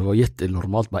kom in här, det var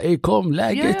jättenormalt. Bara, kom,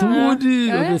 läget, hur mår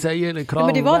du? Och det säger en kram,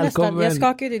 men det var välkommen. nästan, jag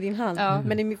skakade i din hand.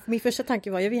 Men min första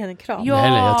tanke var, jag vill ge henne en kram. Ja.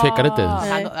 Nej, jag tvekade inte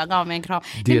ens. Han gav mig en kram.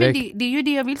 Nej, men det är ju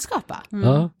det jag vill skapa.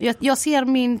 Jag ser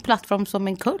min plattform som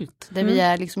en kult, där vi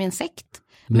är liksom en sekt.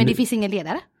 Men det finns ingen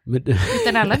ledare.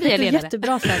 Utan alla vi är ledare.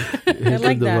 Jättebra sagt. Jag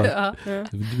like that.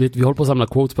 Vi håller på att samla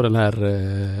quotes på den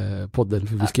här podden.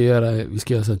 För vi ska göra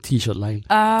en t-shirt line.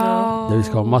 Där vi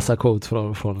ska ha massa quotes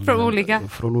från olika.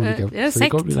 Så det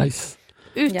kommer bli nice.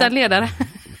 Utan ledare.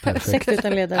 Sekt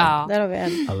utan ledare. Där har vi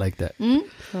en. I like that.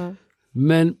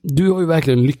 Men du har ju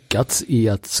verkligen lyckats i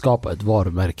att skapa ett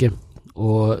varumärke.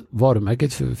 Och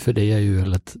varumärket för dig är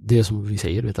ju att det som vi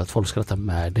säger, att folk skrattar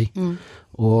med dig.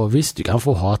 Och visst, du kan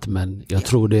få hat, men jag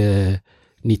tror det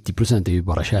 90% är ju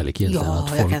bara kärlek egentligen. Att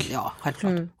folk,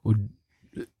 självklart. Och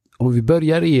om vi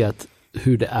börjar i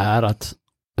hur det är att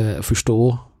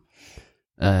förstå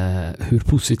hur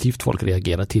positivt folk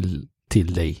reagerar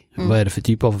till dig. Vad är det för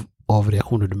typ av av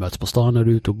reaktioner du möts på stan när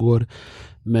du är ute och går.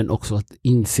 Men också att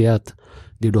inse att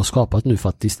det du har skapat nu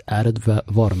faktiskt är ett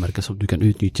varumärke som du kan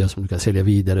utnyttja, som du kan sälja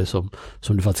vidare, som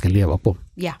du faktiskt kan leva på.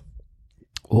 Ja.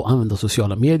 Och använda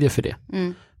sociala medier för det.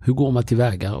 Hur går man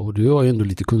tillväga? Och du har ju ändå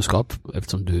lite kunskap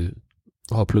eftersom du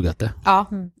har pluggat det. Ja,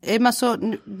 men så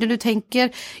när du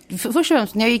tänker, först och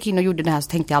främst när jag gick in och gjorde det här så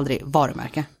tänkte jag aldrig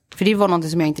varumärke. För det var något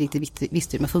som jag inte riktigt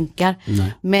visste hur man funkar.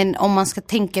 Nej. Men om man ska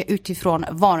tänka utifrån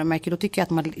varumärke, då tycker jag att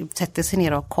man sätter sig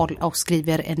ner och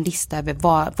skriver en lista över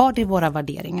vad är våra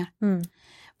värderingar.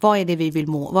 Vad är det vi vill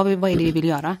vad är det vi vill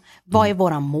göra? Vad är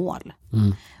våra mål?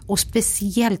 Och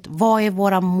speciellt, vad är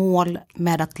våra mål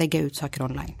med att lägga ut saker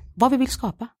online? Vad vi vill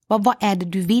skapa? Vad är det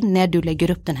du vill när du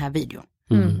lägger upp den här videon?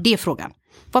 Det är frågan.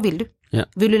 Vad vill du? Yeah.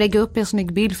 Vill du lägga upp en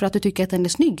snygg bild för att du tycker att den är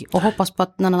snygg och hoppas på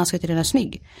att någon annan ska tycka att den är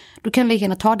snygg? Du kan lika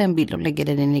gärna ta den bilden och lägga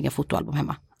den i din egen fotoalbum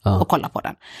hemma och kolla på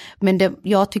den. Men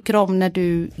jag tycker om när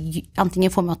du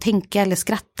antingen får mig att tänka eller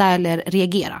skratta eller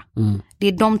reagera. Det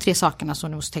är de 3 sakerna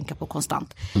som du måste tänka på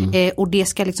konstant. Och det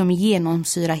ska liksom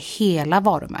genomsyra hela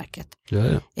varumärket.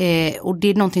 Och det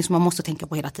är någonting som man måste tänka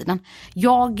på hela tiden.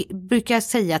 Jag brukar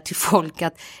säga till folk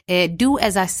att do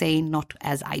as I say, not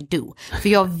as I do. För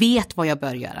jag vet vad jag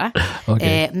bör göra.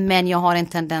 Okay. Men jag har en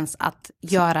tendens att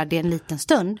göra det en liten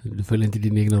stund. Du följer inte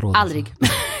din egna råd? Aldrig.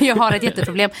 Jag har ett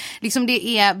jätteproblem. Liksom det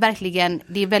är verkligen,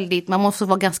 det är väldigt, man måste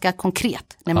vara ganska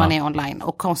konkret när man är online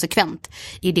och konsekvent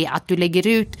i det att du lägger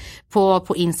ut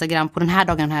på Instagram på den här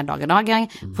dagen,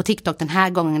 på TikTok den här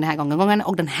gången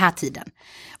och den här tiden.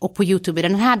 Och på YouTube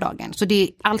den här dagen. Så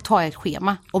allt har ett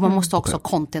schema och man måste också ha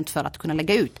content för att kunna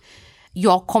lägga ut.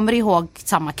 Jag kommer ihåg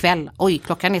samma kväll,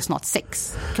 klockan är snart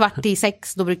 6,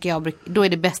 5:15, då är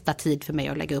det bästa tid för mig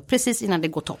att lägga upp precis innan det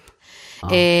går topp.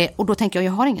 Och då tänker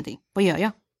jag har ingenting, vad gör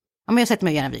jag? Ja, men jag sätter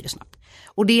mig och gör en video snabbt.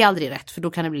 Och det är aldrig rätt, för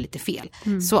då kan det bli lite fel.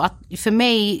 Så att för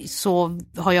mig så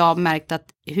har jag märkt att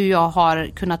hur jag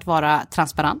har kunnat vara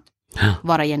transparent,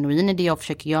 vara genuin i det jag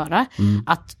försöker göra,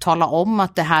 att tala om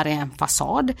att det här är en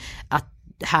fasad, att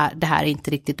det här är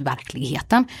inte riktigt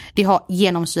verkligheten. Det har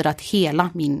genomsyrat hela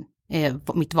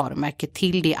mitt varumärke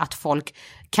till det att folk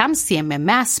kan se mig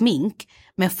med smink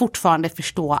men fortfarande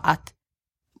förstå att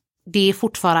det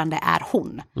fortfarande är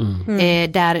hon.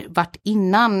 Där vart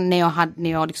innan när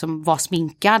jag liksom var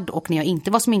sminkad och när jag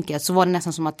inte var sminkad så var det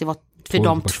nästan som att det var för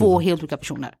de 2 helt olika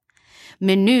personer.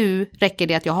 Men nu räcker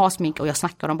det att jag har smink och jag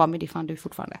snackar och de bara, men det är fan du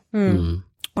fortfarande.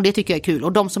 Och det tycker jag är kul.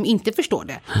 Och de som inte förstår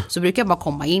det så brukar jag bara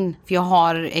komma in. För jag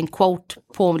har en quote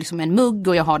på liksom en mugg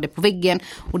och jag har det på väggen.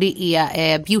 Och det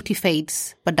är beauty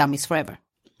fades but dummies forever.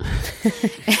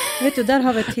 Vet du, där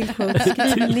har vi ett till quote.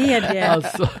 Skriv ner det.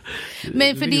 Alltså,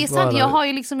 men för det är sant, jag har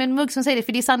ju liksom en mugg som säger det.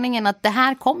 För det är sanningen att det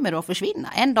här kommer att försvinna.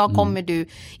 En dag kommer du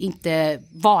inte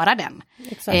vara den.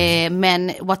 Men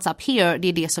what's up here, det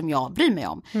är det som jag bryr mig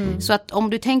om. Så att om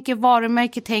du tänker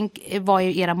varumärke, tänk vad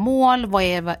är era mål, vad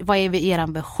är er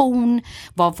ambition,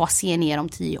 vad ser ni er om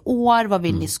 10 år, vad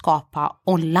vill ni skapa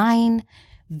online,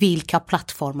 vilka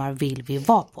plattformar vill vi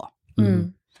vara på.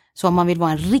 Så om man vill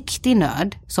vara en riktig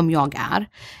nörd, som jag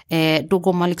är, då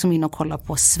går man liksom in och kollar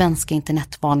på svenska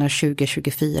internetvanor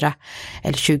 2024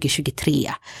 eller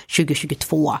 2023,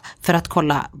 2022 för att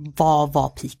kolla vad var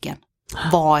piken.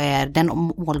 Vad är den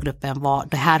målgruppen?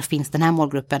 Det här finns den här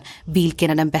målgruppen.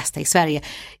 Vilken är den bästa i Sverige?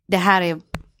 Det här är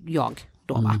jag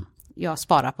då, va? Jag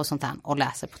sparar på sånt här och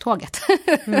läser på tåget.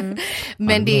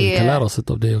 Men det kan lära oss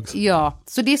av det också. Ja,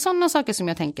 så det är sådana saker som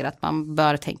jag tänker att man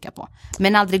bör tänka på.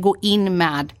 Men aldrig gå in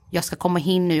med, jag ska komma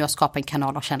in nu och skapa en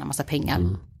kanal och tjäna massa pengar.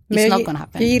 Men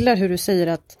jag gillar hur du säger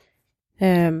att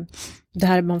det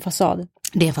här är bara en fasad.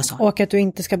 Det är en fasad. Och att du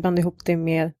inte ska blanda ihop det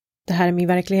med, det här är min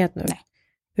verklighet nu. Nej.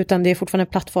 Utan det är fortfarande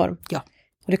en plattform. Ja.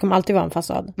 Och det kommer alltid vara en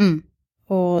fasad.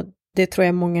 Och det tror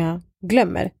jag många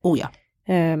glömmer. Oh ja.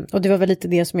 Och det var väl lite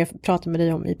det som jag pratade med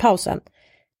dig om i pausen.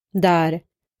 Där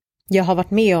jag har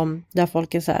varit med om, där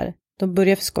folk är så här, de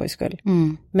börjar för skojs skull.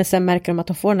 Men sen märker de att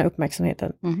de får den här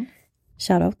uppmärksamheten.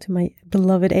 Shout out to my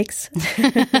beloved ex.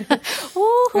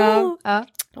 Ja.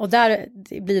 Och där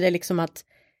blir det liksom att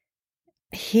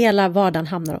hela vardagen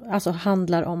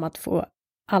handlar om att få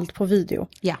allt på video.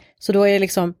 Ja. Så då är det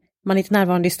liksom, man är inte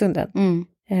närvarande i stunden.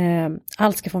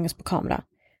 Allt ska fångas på kamera.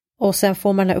 Och sen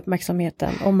får man den här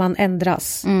uppmärksamheten och man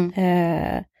ändras.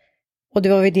 Och det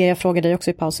var ju det jag frågade dig också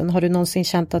i pausen. Har du någonsin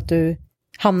känt att du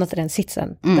hamnat i den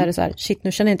sitsen? Där det är så här, shit,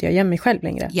 nu känner inte jag igen mig själv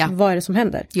längre. Ja. Vad är det som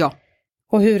händer? Ja.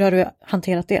 Och hur har du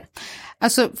hanterat det?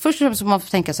 Alltså först och främst måste man får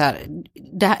tänka så här,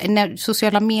 när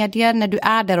sociala medier, när du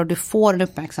är där och du får en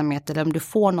uppmärksamhet eller om du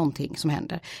får någonting som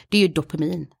händer, det är ju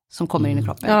dopamin som kommer in i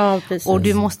kroppen. Ja, precis. Och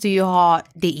du måste ju ha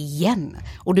det igen.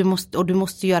 Och du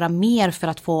måste göra mer för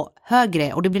att få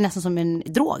högre. Och det blir nästan som en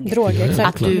drog. Exakt.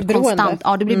 Att du konstant,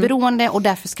 du blir beroende och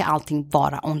därför ska allting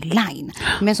vara online.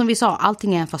 Men som vi sa,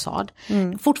 allting är en fasad.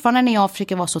 Fortfarande när jag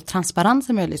försöker vara så transparent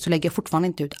som möjligt så lägger jag fortfarande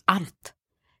inte ut allt.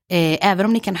 Även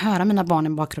om ni kan höra mina barn i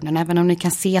bakgrunden, även om ni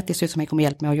kan se att det ser ut som jag kommer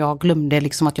hjälpa mig och jag glömde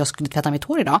liksom att jag skulle tvätta mitt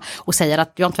hår idag och säger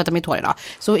att jag inte tvättar mitt hår idag,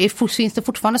 så finns det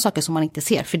fortfarande saker som man inte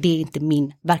ser, för det är inte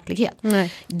min verklighet.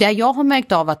 Nej. Där jag har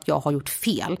märkt av att jag har gjort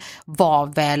fel var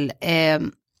väl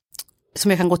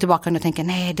som jag kan gå tillbaka och tänka,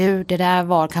 nej det där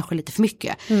var kanske lite för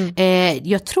mycket.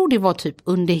 Jag tror det var typ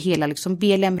under hela liksom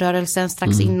BLM-rörelsen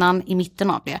strax innan, i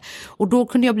mitten av det. Och då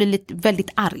kunde jag bli väldigt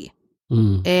arg.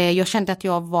 Jag kände att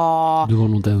jag var... Du var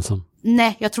nog inte ensam.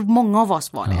 Nej, jag tror många av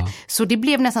oss var det. Så det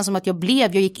blev nästan som att jag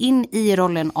gick in i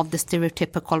rollen av the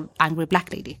stereotypical angry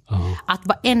black lady. Att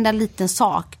varenda liten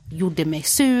sak gjorde mig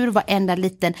sur, varenda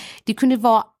liten... Det kunde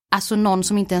vara alltså någon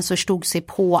som inte ens förstod sig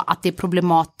på att det är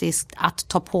problematiskt att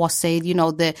ta på sig, you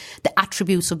know, the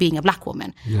attributes of being a black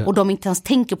woman. Yeah. Och de inte ens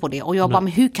tänker på det. Och jag bara,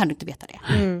 men hur kan du inte veta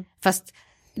det? Fast...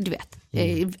 Du vet,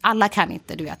 alla kan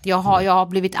inte, du vet. Jag har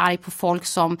blivit arg på folk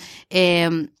som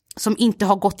inte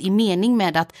har gått i mening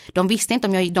med att de visste inte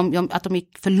att de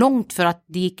gick för långt för att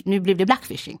nu blev det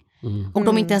blackfishing. Och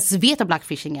de inte ens vet vad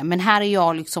blackfishing är. Men här är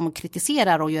jag liksom och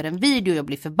kritiserar och gör en video och jag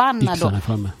blir förbannad.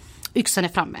 Yxan är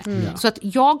framme. Så att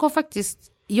jag har faktiskt,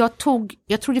 jag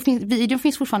tror videon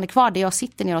finns fortfarande kvar där jag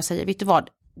sitter ner och säger, vet du vad?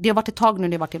 Det har varit ett tag nu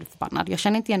när jag varit helt förbannad. Jag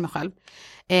känner inte igen mig själv.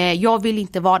 Jag vill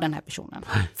inte vara den här personen.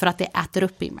 För att det äter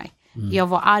upp i mig. Jag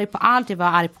var arg på allt. Jag var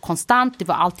arg på konstant. Det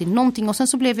var alltid någonting. Och sen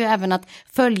så blev jag även att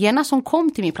följarna som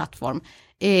kom till min plattform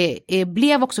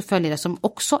blev också följare som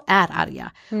också är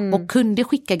arga. Och kunde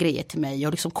skicka grejer till mig.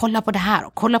 Och liksom kolla på det här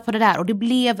och kolla på det där. Och det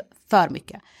blev för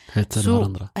mycket.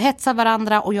 Hetsa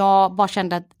varandra. Och jag bara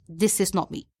kände att this is not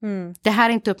me. Det här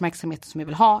är inte uppmärksamheten som jag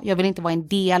vill ha. Jag vill inte vara en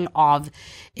del av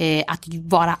att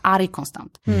vara arg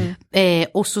konstant.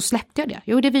 Och så släppte jag det.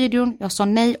 Jag gjorde videon, jag sa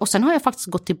nej. Och sen har jag faktiskt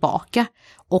gått tillbaka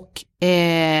och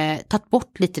tagit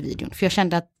bort lite videon. För jag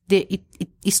kände att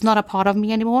it's not a part of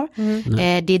me anymore.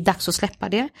 Det är dags att släppa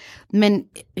det. Men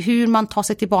hur man tar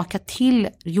sig tillbaka till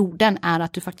jorden är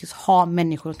att du faktiskt har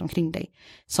människor runt omkring dig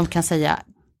som kan säga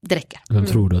det räcker. Vem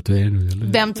tror du att du är nu? Eller?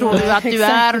 Vem tror du att du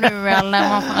är nu?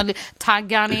 Eller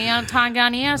tagga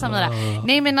ner.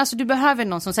 Nej, men alltså du behöver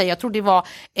någon som säger, jag tror det var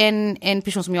en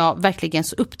person som jag verkligen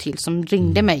så upp till som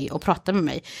ringde mig och pratade med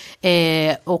mig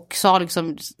och sa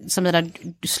liksom, Samira,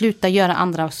 sluta göra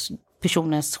andra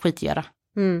personers skitgöra.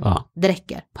 Det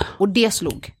räcker. Och det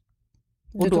slog.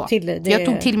 Och då, jag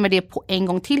tog till mig det på en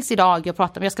gång tills idag.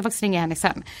 Jag ska faktiskt ringa henne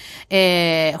sen.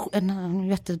 En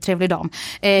jättetrevlig dam.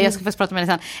 Jag ska faktiskt prata med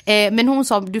henne sen. Men hon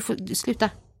sa, du får sluta.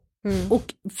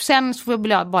 Och sen så får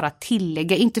jag bara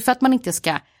tillägga, inte för att man inte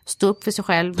ska stå upp för sig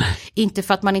själv, inte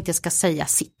för att man inte ska säga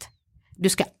sitt. Du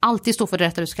ska alltid stå för det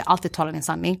rätta, du ska alltid tala din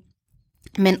sanning.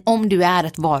 Men om du är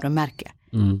ett varumärke,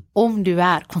 om du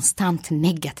är konstant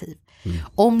negativ,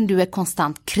 om du är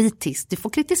konstant kritisk, du får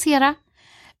kritisera,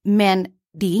 men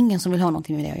det är ingen som vill ha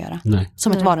någonting med det att göra. Nej.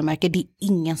 Som ett varumärke, det är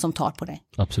ingen som tar på dig.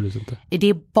 Absolut inte. Det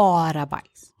är bara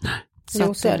bajs.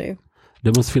 Så är det ju.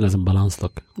 Det måste finnas en balans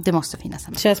dock. Det måste finnas en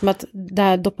balans. Det känns som att det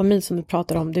här dopamin som du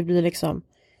pratar om, det blir liksom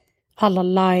alla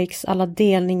likes, alla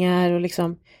delningar och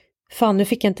liksom, fan nu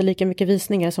fick jag inte lika mycket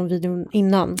visningar som videon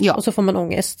innan. Ja. Och så får man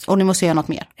ångest. Och nu måste jag göra något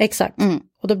mer. Exakt.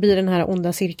 Och då blir den här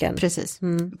onda cirkeln. Precis.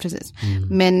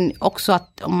 Men också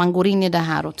att om man går in i det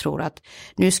här och tror att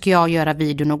nu ska jag göra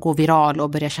videon och gå viral och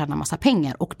börja tjäna massa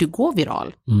pengar. Och du går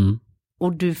viral.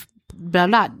 Och du bla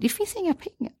bla, det finns inga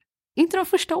pengar. Inte de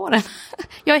första åren.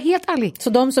 Jag är helt ärlig. Så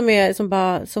de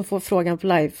som får frågan på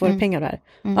live, får pengar där?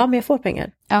 Ja, men jag får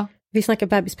pengar. Ja. Vi snackar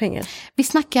bebispengar. Vi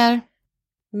snackar...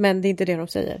 Men det är inte det de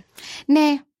säger.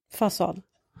 Nej. Fasad.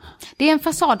 Det är en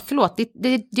fasad, förlåt.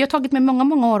 Det har tagit mig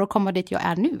många år att komma dit jag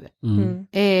är nu.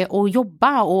 Och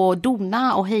jobba och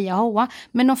dona och heja och hoa.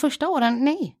 Men de första åren,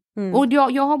 nej. Och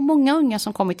jag har många unga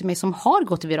som kommit till mig som har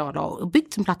gått virala och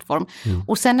byggt en plattform.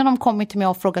 Och sen när de kommer till mig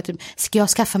och frågar typ, ska jag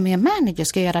skaffa mig en manager,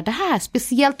 ska jag göra det här?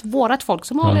 Speciellt vårat folk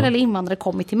som har eller invandrare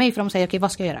kommer till mig för de säger, okej,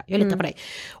 vad ska jag göra? Jag litar på dig.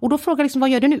 Och då frågar jag liksom, vad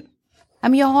gör du nu?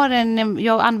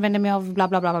 Jag använder mig av bla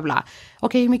bla bla bla bla.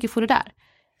 Okej, hur mycket får du där?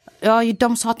 Ja,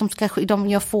 de sa att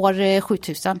jag får 7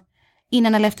 000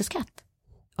 innan eller efter skatt.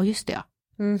 Och just det, ja.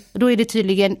 Då är det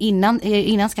tydligen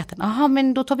innan skatten. Jaha,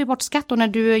 men då tar vi bort skatt och när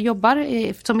du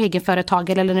jobbar som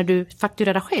egenföretagare eller när du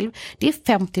fakturerar själv, det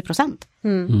är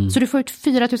 50%. Så du får ut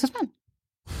 4 000 spänn.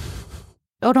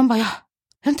 Och de bara, jag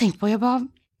har tänkt på,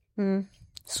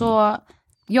 Så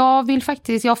jag vill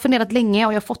faktiskt, jag har funderat länge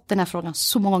och jag har fått den här frågan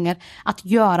så många gånger, att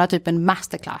göra typ en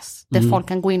masterclass där folk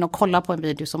kan gå in och kolla på en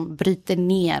video som bryter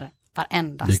ner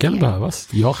varenda steg. Det kan behövas.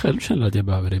 Jag själv känner att jag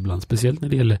behöver det ibland, speciellt när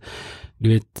det gäller, du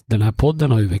vet, den här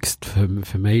podden har ju växt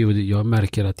för mig och jag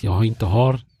märker att jag inte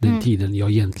har den tiden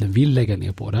jag egentligen vill lägga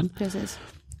ner på den. Precis.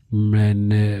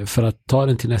 Men för att ta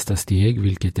den till nästa steg,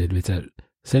 vilket är, du vet,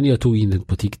 sen jag tog in den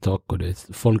på TikTok och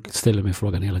folk ställer mig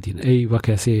frågan hela tiden, vad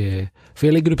kan jag se? För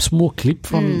jag lägger upp små klipp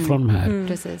från de här.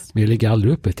 Precis. Men jag lägger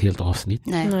aldrig upp ett helt avsnitt.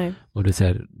 Nej. Och det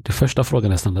är det första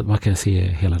frågan är standard, vad kan jag se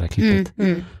hela det här klippet?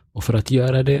 Och för att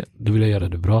göra det, då vill jag göra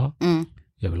det bra.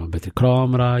 Jag vill ha en bättre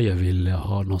kamera, jag vill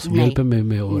ha någon som hjälper mig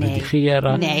med att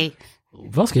redigera. Nej.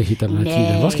 Vad ska jag hitta den här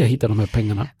tiden? Vad ska jag hitta de här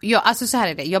pengarna? Ja, alltså så här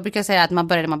är det. Jag brukar säga att man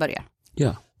börjar när man börjar.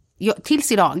 Ja.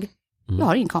 Tills idag, jag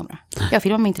har ingen kamera. Jag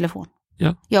filmar med min telefon.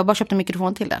 Ja. Jag har bara köpt en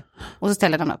mikrofon till den. Och så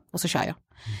ställer den upp och så kör jag.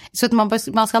 Så att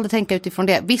man ska aldrig tänka utifrån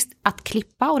det. Visst, att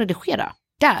klippa och redigera.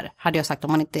 Där hade jag sagt,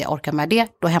 om man inte orkar med det,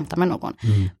 då hämtar man någon.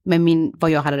 Men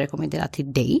vad jag hade rekommenderat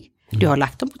till dig, du har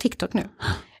lagt dem på TikTok nu.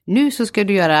 Nu så ska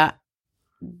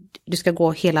du ska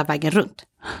gå hela vägen runt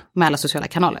med alla sociala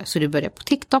kanaler. Så du börjar på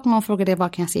TikTok, man frågar dig,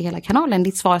 vad kan jag se hela kanalen?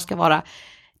 Ditt svar ska vara,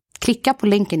 klicka på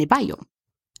länken i bio.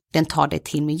 Den tar dig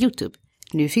till min YouTube.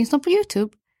 Nu finns de på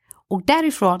YouTube. Och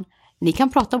därifrån, ni kan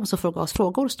prata om oss och fråga oss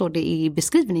frågor, står det i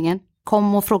beskrivningen.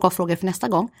 Kom och fråga frågor för nästa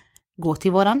gång. Gå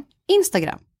till våran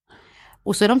Instagram.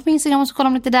 Och så är de på Instagram och så kollar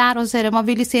de lite där och så säger de, man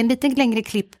vill ju se en liten längre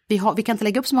klipp. Vi kan inte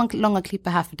lägga upp så många långa klipp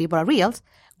här för det är bara reels.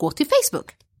 Gå till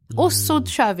Facebook. Och så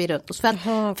kör vi runt oss.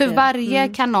 För varje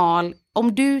kanal,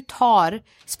 om du tar,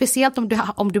 speciellt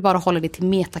om du bara håller dig till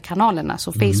metakanalerna,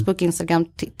 så Facebook, Instagram,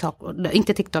 TikTok,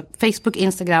 inte TikTok, Facebook,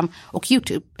 Instagram och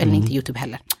YouTube, eller inte YouTube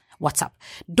heller, WhatsApp.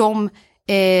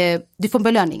 Du får en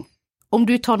belöning. Om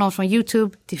du tar någon från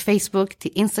YouTube till Facebook,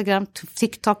 till Instagram, till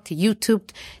TikTok, till YouTube,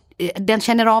 den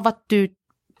känner av att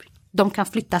de kan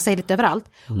flytta sig lite överallt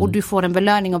och du får en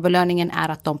belöning, och belöningen är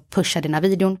att de pushar dina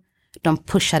videon, de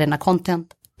pushar dina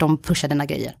content, de pushar dina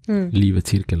grejer. Livets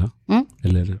cirkel,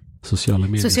 eller sociala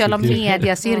medier. Sociala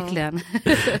mediacirkeln.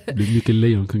 Det blir mycket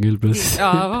lejonkung helt plötsligt.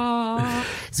 Ja.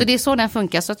 Så det är så den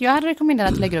funkar. Så att jag hade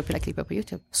rekommenderat att lägga upp hela klippet på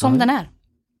YouTube. Som den är.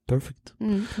 Perfekt.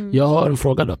 Jag har en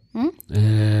fråga då.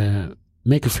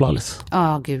 Make it flawless.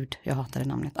 Gud, jag hatar det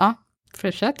namnet. Ja,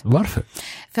 försök. Varför?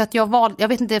 För att jag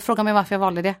vet inte, fråga mig varför jag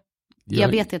valde det. Jag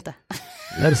vet inte.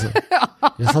 Är det så?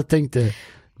 Jag tänkte,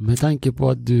 med tanke på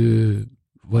att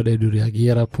vad det är du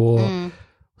reagerar på.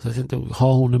 Så jag tänkte,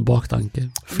 har hon en baktanke?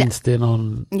 Finns det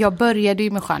någon? Jag började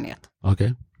ju med skönhet.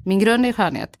 Okay. Min grund är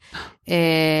skönhet.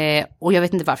 Och jag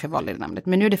vet inte varför jag valde det namnet.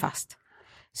 Men nu är det fast.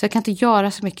 Så jag kan inte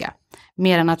göra så mycket.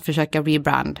 Mer än att försöka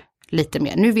rebrand lite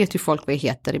mer. Nu vet ju folk vad jag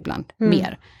heter ibland.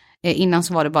 Mer. Innan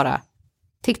så var det bara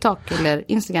TikTok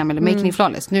eller Instagram eller Making It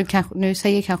Flawless. Nu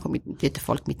säger kanske lite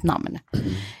folk mitt namn.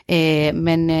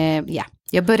 Men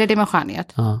jag började med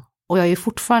skönhet. Och jag är ju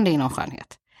fortfarande inom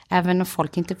skönhet. Även om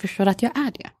folk inte förstår att jag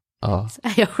är det. Ja. Så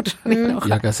är jag fortfarande inom skönhet.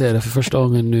 Jag kan säga det för första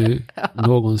gången nu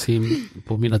någonsin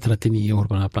på mina 39 år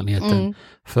på den här planeten.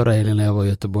 Förra helgen när jag var i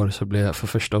Göteborg så blev jag för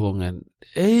första gången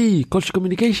Culture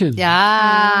Communication.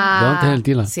 Ja. Det var inte helt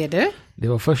illa. Ser du? Det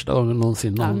var första gången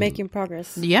någonsin. Making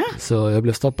progress. Yeah. Så jag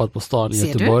blev stoppad på stan i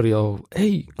Göteborg och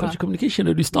Culture Communication,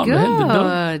 är du i stan? Vad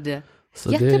händer då?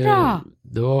 Så jättebra.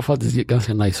 Det var faktiskt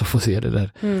ganska nice att få se det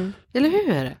där. Eller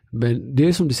hur? Men det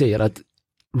är som du säger, att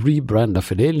rebranda,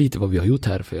 för det är lite vad vi har gjort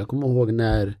här. För jag kommer ihåg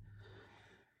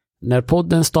när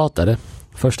podden startade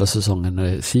första säsongen,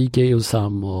 när CK och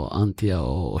Sam och Antia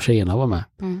och tjejerna var med.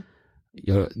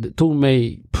 Det tog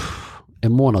mig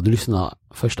en månad att lyssna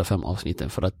första 5 avsnitten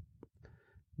för att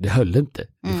det höll inte.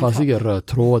 Det fanns ingen röd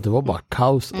tråd, det var bara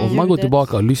kaos. Om man går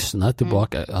tillbaka och lyssnar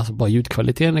tillbaka, alltså bara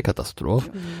ljudkvaliteten är katastrof.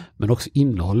 Men också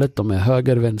innehållet, de är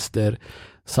höger, vänster.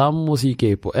 Sam musik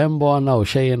är på en bana och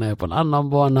tjejerna är på en annan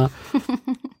bana.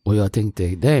 Och jag tänkte,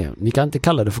 ni kan inte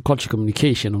kalla det för culture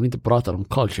communication om ni inte pratar om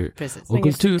culture. Precis. Och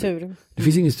kultur. Det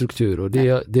finns ingen struktur. Och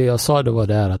det jag sa det var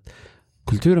det här att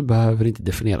kulturen behöver inte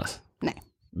definieras.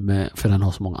 Nej. För den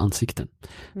har så många ansikten.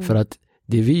 För att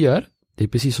det vi gör, det är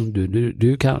precis som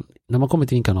du kan, när man kommer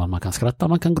till en kanal, man kan skratta,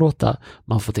 man kan gråta,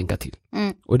 man får tänka till.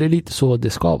 Och det är lite så det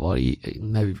ska vara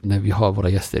när vi har våra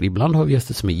gäster. Ibland har vi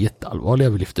gäster som är jätteallvarliga,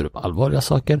 vi lyfter upp allvarliga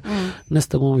saker.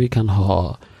 Nästa gång vi kan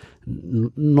ha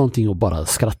någonting och bara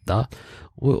skratta.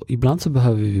 Och ibland så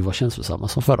behöver vi vara känslosamma,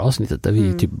 som förra avsnittet där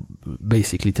vi typ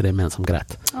basically till det män som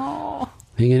grät.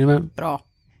 Hänger ni med? Bra.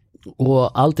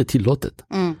 Och allt är tillåtet.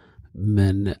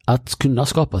 Men att kunna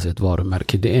skapa sig ett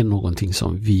varumärke, det är någonting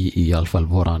som vi i alla fall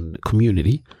våran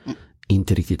community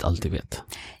inte riktigt alltid vet.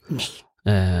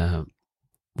 Nej.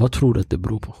 Vad tror du att det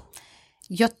beror på?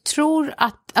 Jag tror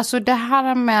att alltså det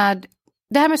här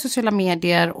med sociala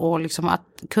medier och liksom att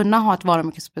kunna ha ett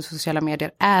varumärke på sociala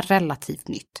medier är relativt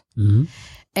nytt.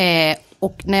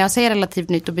 Och när jag säger relativt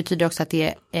nytt, då betyder det också att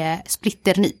det är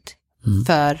splitternytt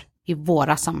för i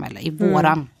våra samhälle, i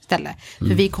våran ställe. För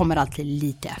vi kommer alltid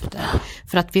lite efter.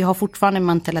 För att vi har fortfarande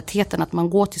mentaliteten att man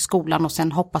går till skolan och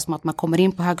sen hoppas man att man kommer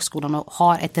in på högskolan och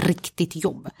har ett riktigt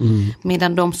jobb.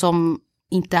 Medan de som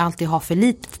inte alltid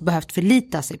har behövt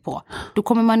förlita sig på. Då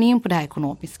kommer man in på det här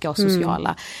ekonomiska och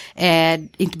sociala.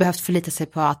 Inte behövt förlita sig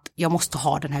på att jag måste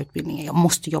ha den här utbildningen. Jag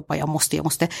måste jobba, jag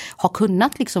måste ha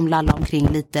kunnat liksom lalla omkring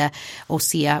lite och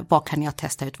se vad kan jag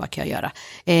testa ut, vad kan jag göra.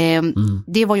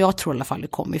 Det är vad jag tror i alla fall det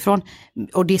kommer ifrån.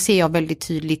 Och det ser jag väldigt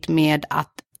tydligt med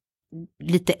att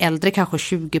lite äldre, kanske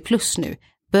 20 plus nu,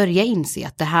 börja inse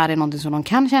att det här är något som de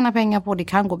kan tjäna pengar på, det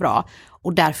kan gå bra.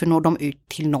 Och därför når de ut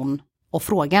till någon och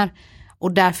frågar.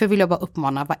 Och därför vill jag bara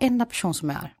uppmana varenda person som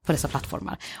är på dessa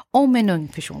plattformar. Om en ung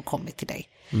person kommer till dig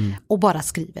och bara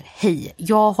skriver: hej,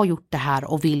 jag har gjort det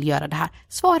här och vill göra det här.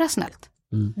 Svara snällt.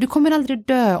 Du kommer aldrig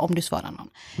dö om du svarar någon.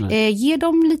 Ge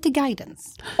dem lite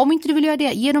guidance. Om inte du vill göra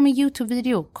det, ge dem en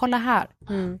YouTube-video. Kolla här.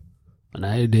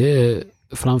 Nej, det är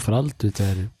framförallt det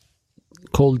där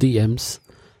cold DMs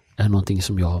är någonting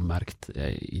som jag har märkt.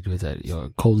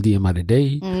 Jag cold DMade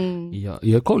dig.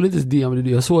 Jag cold inte DMade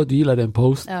dig. Jag såg att du gillade en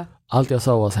post. Allt jag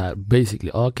sa var så här,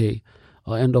 basically, okej.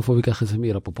 Och ändå får vi kanske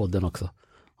summera på podden också.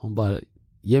 Hon bara,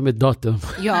 ge mig ett datum.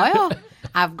 Ja.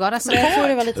 I've got a support. Jag tror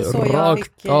det var lite så jag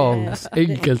fick...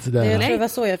 enkelt sådär. Jag tror det var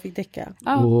så jag fick däcka.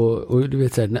 Och du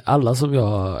vet såhär, alla som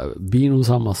jag Bino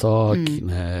samma sak,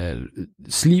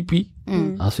 Sleepy.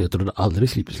 Alltså jag trodde aldrig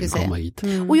Sleepy skulle komma hit.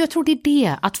 Och jag tror det är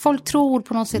det, att folk tror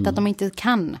på något sätt att de inte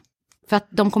kan. För att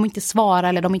de kommer inte svara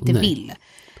eller de inte vill.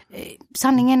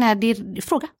 Sanningen är,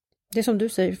 fråga. Det är som du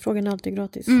säger, frågan är alltid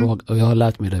gratis. Och jag har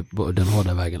lärt mig det den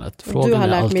hårda vägen. Att frågan du har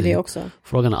lärt mig det också.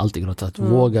 Frågan är alltid gratis. Att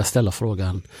våga ställa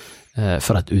frågan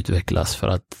för att utvecklas, för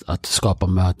att skapa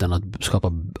möten,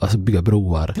 att bygga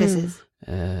broar. Precis.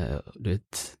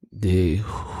 Det är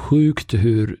sjukt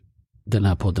hur den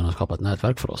här podden har skapat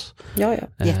nätverk för oss. Ja.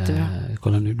 Jättebra.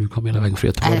 Kolla nu, du kom hela vägen från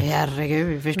Göteborg.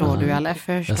 Herregud, förstår du eller?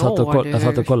 Jag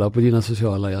satt och kollade på dina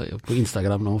sociala, på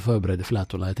Instagram när hon förberedde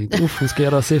flätorna. Jag tänkte, hon ska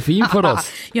göra sig fin för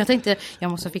oss. Jag tänkte,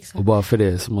 jag måste fixa. Och bara för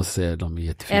det så måste jag säga att de är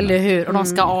jättefina. Eller hur? Och de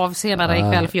ska av senare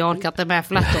ikväll för jag orkar inte med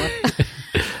flätor.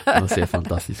 De ser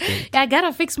fantastiskt ut. I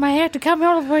gotta fix my hair to come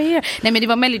over here. Nej, men det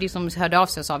var Melody som hörde av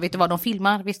sig och sa, vet du vad, de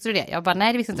filmar, visste du det? Jag bara,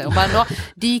 nej det visste inte. Och bara, då,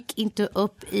 dyk inte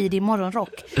upp i din morgonrock.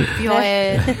 För jag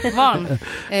är van.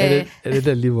 Är det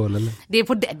den nivån eller? Det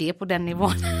är på den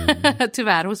nivån.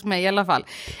 Tyvärr hos mig i alla fall.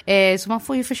 Så man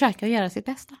får ju försöka göra sitt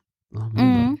bästa.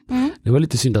 Det var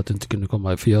lite synd att du inte kunde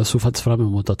komma, för jag såg faktiskt fram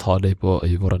emot att ha dig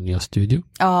i vår nya studio.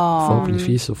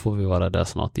 Förhoppningsvis så får vi vara där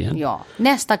snart igen. Ja,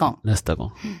 nästa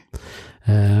gång.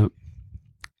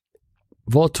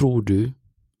 Vad tror du,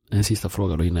 en sista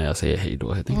fråga då innan jag säger hej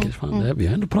då helt enkelt. Vi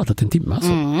har ändå pratat en timme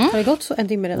alltså. Har det gått så en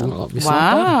timme redan?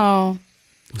 Ja,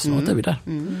 snart är vi där.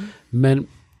 Men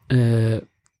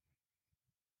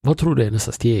vad tror du är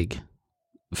nästa steg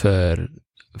för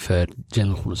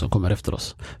generationen som kommer efter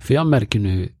oss? För jag märker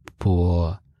nu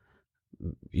på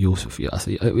Yusuf,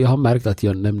 alltså jag har märkt att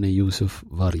jag nämner Yusuf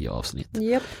varje avsnitt.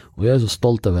 Yep. Och jag är så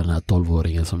stolt över den här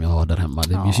 12-åringen som jag har där hemma.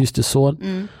 Det är min systers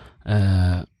son.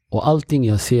 Och allting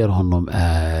jag ser honom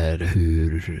är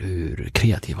hur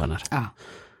kreativ han är.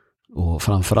 Och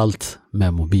framförallt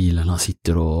med mobilen, han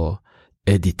sitter och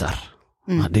editar.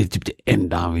 Det är typ det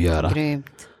enda han vill göra. Grymt.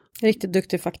 Riktigt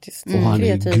duktig faktiskt. Och han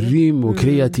är grym och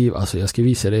kreativ. Alltså jag ska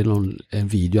visa dig en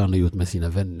video han har gjort med sina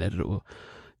vänner. Och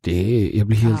jag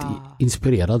blir helt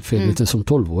inspirerad, för jag vet, som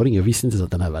 12-åring, jag visste inte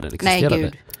att den här världen existerade. Nej,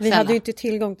 Gud. Vi hade ju inte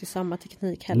tillgång till samma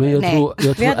teknik heller. Men jag tror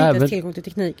vi hade även, inte tillgång till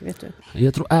teknik, vet du.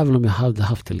 Jag tror även om jag hade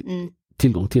haft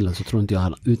tillgång till den, så tror inte jag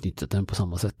hade utnyttjat den på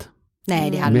samma sätt.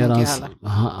 Nej, det hade jag inte heller.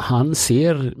 Han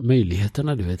ser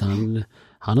möjligheterna, du vet.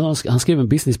 Han skrev en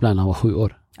businessplan när han var 7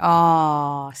 år.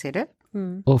 Ser du?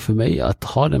 Och för mig att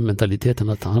ha den mentaliteten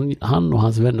att han och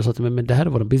hans vänner sa till mig, men det här är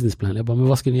vår businessplan. Jag bara, men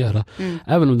vad ska ni göra?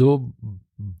 Även om det var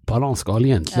balansskal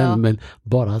egentligen, men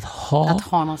bara att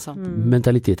ha någon sån.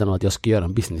 mentaliteten av att jag ska göra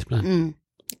en businessplan.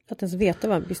 Att ens veta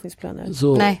vad en businessplan är.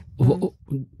 Så, nej.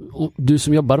 Och du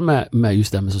som jobbar med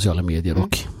just det här med sociala medier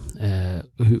och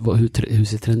hur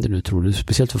ser trenden ut, tror du?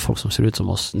 Speciellt för folk som ser ut som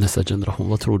oss, nästa generation.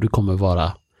 Vad tror du kommer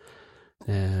vara...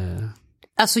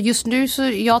 Alltså just nu så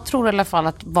jag tror i alla fall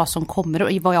att vad som kommer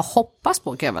och vad jag hoppas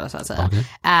på kan jag väl säga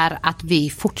är att vi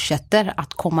fortsätter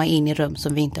att komma in i rum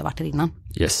som vi inte har varit innan.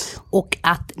 Yes. Och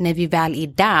att när vi väl är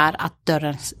där att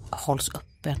dörren hålls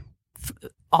öppen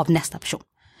av nästa person.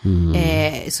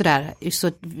 Sådär.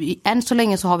 Så än så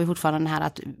länge så har vi fortfarande den här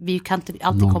att vi kan inte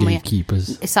alltid komma in.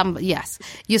 Yes.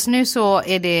 Just nu så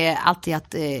är det alltid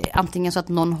att antingen så att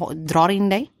någon drar in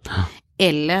dig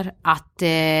eller att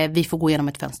vi får gå igenom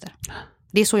ett fönster.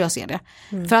 Det är så jag ser det.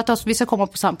 För att vi ska komma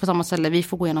på samma ställe, vi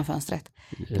får gå igenom fönstret.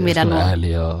 Jag ska vara ärlig,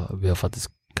 vi har faktiskt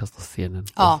kastat scenen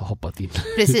och hoppat in.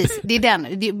 Precis, det är den.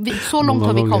 Så långt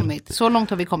har vi kommit. Så långt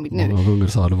har vi kommit nu. Många gånger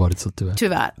så har det varit så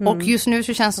tyvärr. Och just nu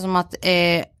så känns det som att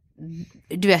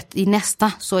du vet, i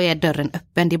nästa så är dörren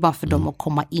öppen. Det är bara för dem att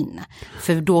komma in.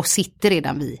 För då sitter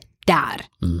redan vi där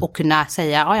och kunna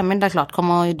säga, ja men det är klart,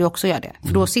 kommer du också göra det.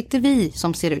 För då sitter vi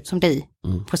som ser ut som dig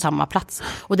på samma plats.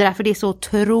 Och det är därför det är så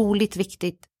otroligt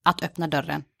viktigt att öppna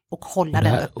dörren och hålla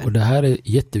den öppen. Och det här är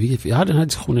jätteviktigt. Jag hade den här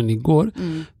diskussionen igår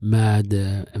med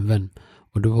en vän.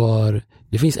 Och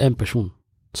det finns en person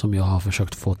som jag har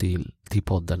försökt få till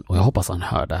podden. Och jag hoppas han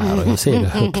hör det här. Och jag säger det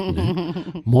högt nu.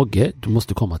 Mogge, du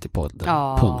måste komma till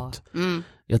podden. Punkt.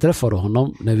 Jag träffade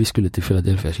honom när vi skulle till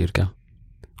Philadelphia kyrka.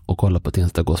 Och kolla på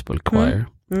Tensta Gospel Choir.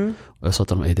 Och jag sa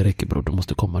till honom, det räcker bror, du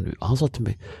måste komma nu. Och han sa till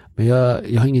mig, men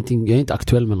jag har ingenting, jag är inte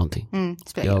aktuell med någonting.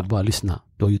 Jag bara lyssna,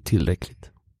 du har ju tillräckligt.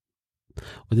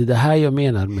 Och det är det här jag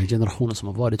menar med generationen som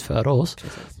har varit före oss.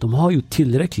 De har ju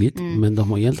tillräckligt, men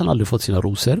de har egentligen aldrig fått sina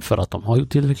rosor för att de har ju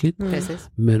tillräckligt.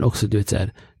 Men också, du vet så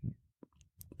här,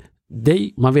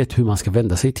 man vet hur man ska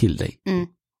vända sig till dig.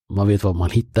 Man vet vad man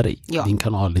hittar dig. Din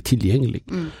kanal är tillgänglig.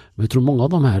 Men jag tror många av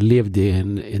de här levde i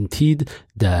en tid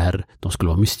där de skulle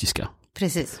vara mystiska.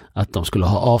 Precis. Att de skulle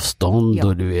ha avstånd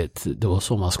och du vet, det var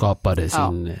så man skapade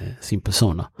sin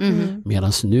persona.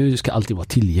 Medan nu ska alltid vara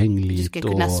tillgängligt. Du ska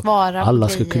kunna svara. Alla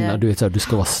ska kunna, du vet, så här, du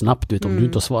ska vara snabbt. Du vet, om du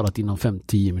inte har svarat inom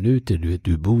 5-10 minuter, du vet,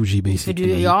 du är bougie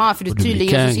basically. För du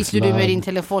tydligen så sitter du med din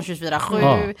telefon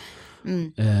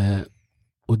 24/7.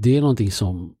 Och det är någonting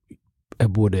som är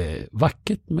både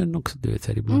vackert men också, du vet,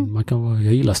 så här, ibland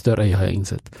jag gillar större, har jag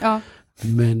insett.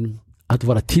 Men att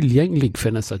vara tillgänglig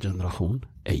för nästa generation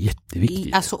är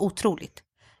jätteviktigt. Alltså otroligt.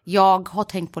 Jag har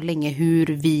tänkt på länge hur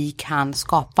vi kan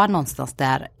skapa någonstans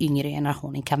där yngre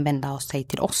generationen kan vända sig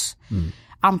till oss.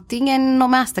 Antingen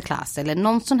någon masterclass eller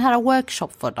någon sån här workshop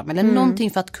för dem. Eller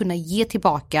någonting för att kunna ge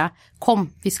tillbaka. Kom,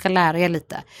 vi ska lära er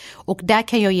lite. Och där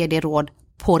kan jag ge det råd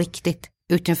på riktigt.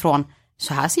 Utifrån,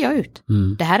 så här ser jag ut.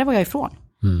 Det här är vad jag är ifrån.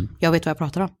 Jag vet vad jag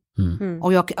pratar om.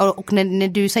 Och när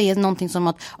du säger någonting som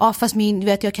att fast du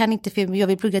vet, jag kan inte, för jag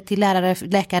vill plugga till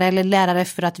läkare eller lärare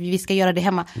för att vi ska göra det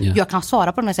hemma. Jag kan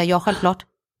svara på det och säga, självklart.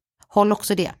 Håll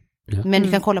också det. Men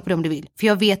du kan kolla på det om du vill. För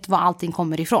jag vet var allting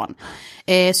kommer ifrån.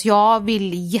 Så jag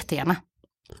vill jättegärna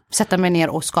sätta mig ner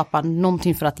och skapa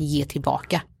någonting för att ge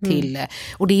tillbaka till.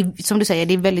 Och det är, som du säger,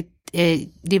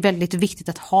 det är väldigt viktigt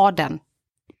att ha den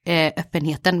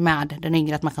öppenheten med den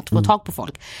yngre, att man kan få tag på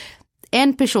folk.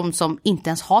 En person som inte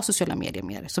ens har sociala medier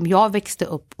mer, som jag växte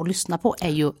upp och lyssnade på, är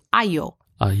ju Ayo.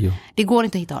 Det går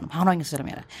inte att hitta honom, han har inga sociala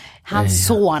medier. Hans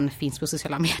son finns på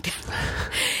sociala medier.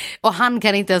 Och han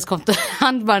kan inte ens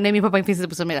han bara, nej, min pappa finns inte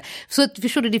på sociala medier. Så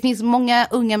förstår du, det finns många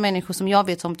unga människor som jag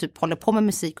vet som typ håller på med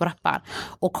musik och rappar.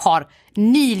 Och har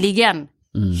nyligen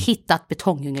hittat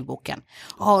Betongdjungelboken.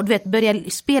 Och du vet, börjar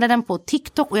spela den på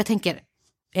TikTok och jag tänker,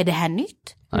 är det här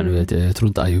nytt? Ja, du vet, jag tror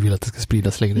inte Ayo vill att det ska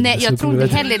spridas längre. Nej, jag tror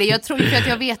inte heller det. Jag tror inte, att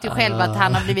jag vet ju själv att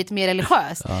han har blivit mer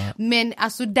religiös. Men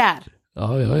alltså där.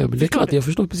 Ja, men det är klart, jag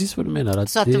förstår precis vad du menar. Att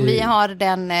så att vi har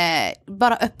den,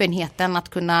 bara öppenheten att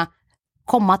kunna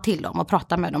komma till dem och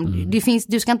prata med dem.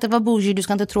 Du ska inte vara bougie, du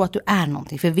ska inte tro att du är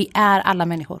någonting. För vi är alla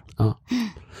människor. Ja,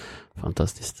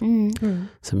 fantastiskt.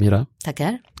 Samira.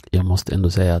 Tackar. Jag måste ändå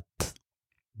säga att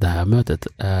det här mötet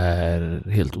är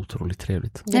helt otroligt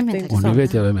trevligt. Och nu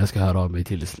vet jag vem jag ska höra av mig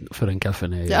till för en kaffe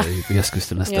när jag är på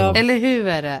Västkusten nästa gång. Eller hur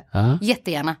är det?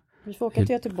 Jättegärna. Vi får åka till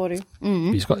Göteborg.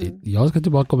 Jag ska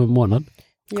tillbaka om en månad.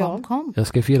 Kom. Jag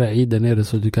ska fira Eid där nere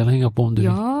så du kan hänga på om du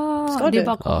vill. Ska du?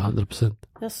 Ja, 100%.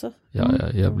 Jaså? Ja,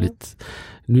 jag har blivit...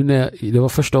 Det var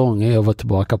första gången jag var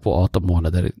tillbaka på 18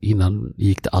 månader. Innan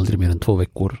gick det aldrig mer än 2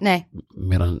 veckor. Nej.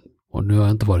 Och nu har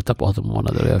jag inte varit där på 18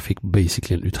 månader och jag fick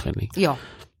basically en utskällning. Ja.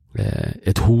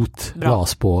 Ett hot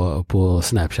ras på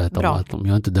Snapchat om att om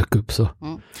jag inte dök upp så.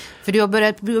 För du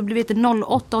har blivit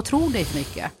 08 och tror dig för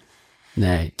mycket.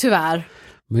 Nej. Tyvärr.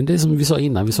 Men det är som vi sa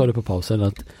innan, vi sa det på pausen,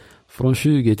 att från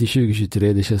 20 till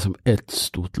 2023, det känns som ett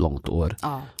stort långt år.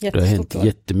 Ja. Det har hänt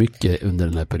jättemycket under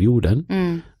den här perioden.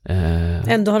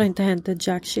 Ändå har det inte hänt ett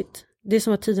jack shit. Det är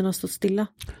som att tiden har stått stilla.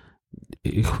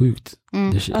 Det är sjukt.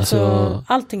 Alltså,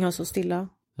 allting har så stilla.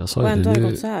 Jag sa och ändå har det nu,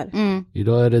 gått så här.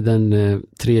 Idag är det den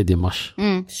 3 mars.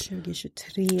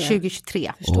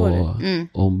 2023. Förstår du?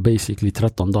 Om basically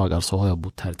 13 dagar så har jag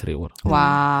bott här 3 år.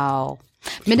 Wow.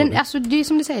 Men alltså, det är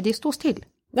som du säger, det står still.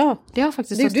 Ja, det har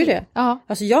faktiskt det gjorde det. Ja.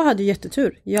 Alltså jag hade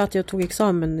jättetur. Att jag tog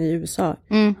examen i USA.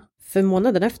 För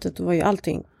månaden efter då var ju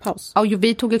allting paus. Ja,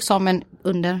 vi tog examen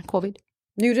under covid.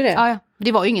 Ni gjorde det? Ja,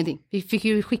 det var ju ingenting. Vi fick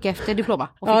ju skicka efter diploma.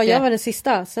 Jag var den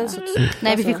sista. Sen så,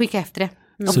 nej, vi fick skicka efter det.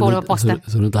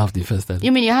 Så du inte haft din fest?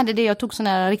 Jo, men jag hade det. Jag tog såna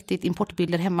här riktigt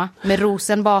importbilder hemma. Med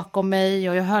rosen bakom mig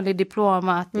och jag höll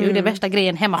diplomat. Det är det värsta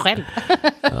grejen hemma själv.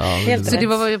 Så det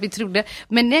var vad vi trodde.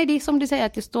 Men nej, det är som du säger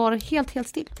att det står helt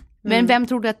still. Men vem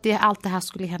trodde att allt det här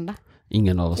skulle hända?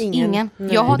 Ingen av oss. Ingen.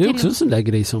 Det är också en sån där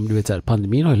grej som du vet så här,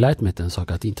 pandemin har ju lärt mig en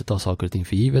sak, att inte ta saker och ting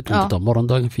för givet, inte ta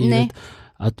morgondagen för givet. Nej.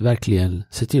 Att verkligen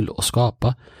se till att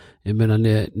skapa. Jag menar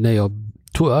när jag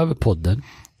tog över podden,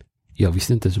 jag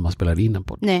visste inte hur man spelade in en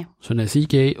podd. Nej. Så när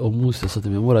CK och Mose sa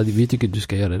till mig, vi tycker du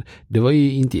ska göra det. Det var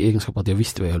ju inte i egenskap att jag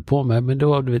visste vad jag höll på med, men det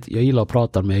var, du vet, jag gillar att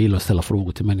prata med, jag gillar att ställa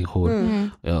frågor till människor.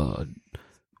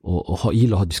 Och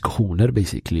gillar att ha diskussioner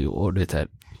basically. Och det är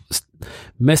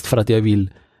mest för att jag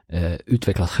vill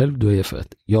utvecklas själv, då är det för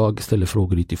att jag ställer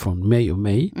frågor utifrån mig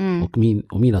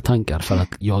och mina tankar för att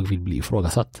jag vill bli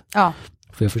ifrågasatt. Ja.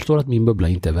 För jag förstår att min bubbla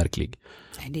inte är verklig.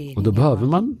 Och då behöver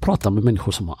man prata med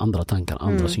människor som har andra tankar,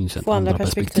 andra synsätt, andra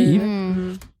perspektiv.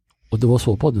 Och det var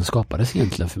så podden skapades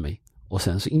egentligen för mig. Och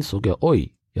sen så insåg jag,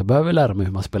 jag behöver lära mig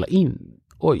hur man spelar in.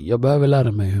 Jag behöver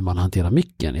lära mig hur man hanterar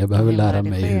micken. Jag behöver lära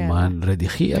mig hur man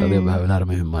redigerar. Jag behöver lära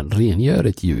mig hur man rengör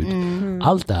ett ljud.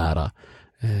 Allt det här.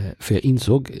 För jag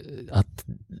insåg att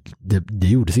det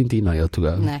gjordes inte innan jag tog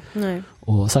över. Nej.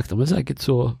 Och sakta men säkert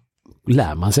så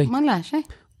lär man sig. Man lär sig.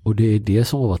 Och det är det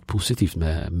som har varit positivt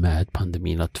med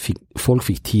pandemin, att folk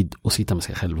fick tid att sitta med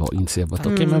sig själva och inse att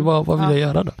men vad vill jag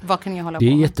göra då? Vad kan jag hålla det är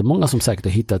på med? Jättemånga som säkert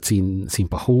har hittat sin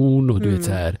passion och du vet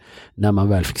så här, när man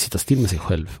väl fick sitta still med sig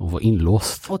själv och vara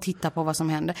inlåst. Och titta på vad som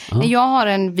händer. Jag har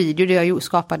en video där jag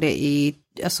skapade i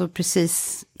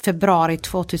precis februari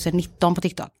 2019 på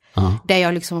TikTok. Där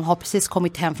jag liksom har precis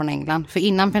kommit hem från England. För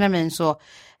innan pandemin så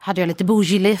hade jag lite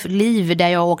bougie-liv där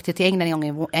jag åkte till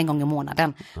England en gång i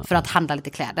månaden för att handla lite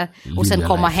kläder. Och sen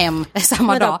komma hem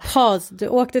samma dag. Du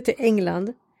åkte till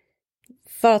England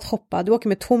för att hoppa. Du åker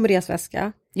med tom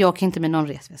resväska. Jag åker inte med någon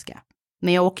resväska.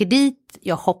 Men jag åker dit,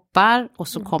 jag hoppar och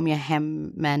så kommer jag hem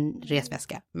med en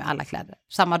resväska med alla kläder.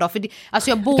 Samma dag. För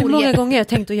jag bor hur många gånger har jag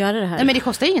tänkt att göra det här? Nej, men det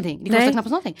kostar ingenting. Det kostar knappt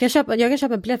någonting. Jag kan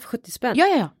köpa en biljett för 70 spänn.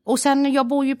 Ja. Och sen, jag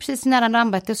bor ju precis nära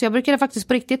Landvetter. Så jag brukade faktiskt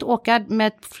på riktigt åka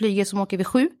med flyget som åker vid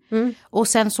 7. Och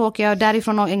sen så åker jag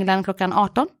därifrån England klockan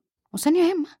 18. Och sen är jag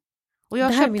hemma. Och jag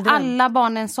har köpt alla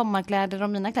barnens sommarkläder och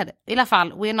mina kläder. I alla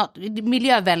fall,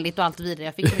 miljövänligt och allt vidare.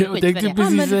 Jag fick så mycket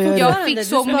skit för det. Jag fick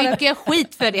så mycket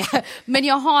skit för det. Men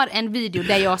jag har en video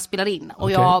där jag spelar in.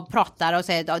 Och jag pratar och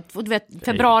säger, du vet,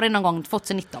 februari någon gång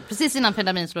 2019. Precis innan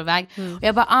pandemin slog iväg. Och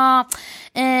jag bara,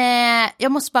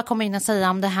 jag måste bara komma in och säga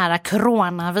om det här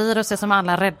coronaviruset som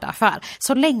alla är rädda för.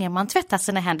 Så länge man tvättar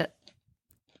sina händer.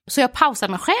 Så jag pausar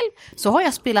mig själv, så har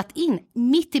jag spelat in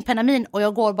mitt i pandemin och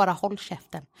jag går bara håll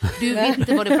käften. Du vet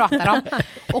inte vad du pratar om.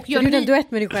 Och jag du gjorde en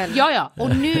duett med dig själv. Ja.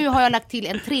 Och nu har jag lagt till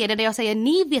en tredje där jag säger,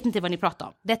 ni vet inte vad ni pratar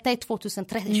om. Detta är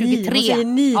 2023.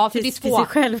 Ja, för det är två.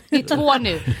 Det är 2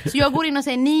 nu. Så jag går in och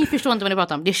säger, ni förstår inte vad ni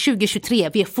pratar om. Det är 2023,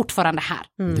 vi är fortfarande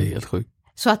här. Det är helt sjukt.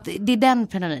 Så att det är den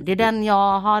pandemin, det är den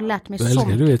jag har lärt mig så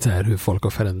mycket. Du vet så här hur folk har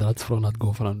förändrats från att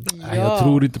gå från jag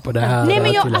tror inte på det här. Nej,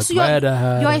 men till att är det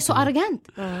här. Jag är så arrogant.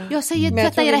 Jag säger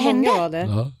tvätta era händer.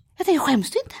 Jag tänker,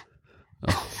 skäms du inte?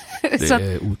 Det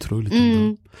är otroligt.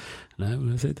 Nej,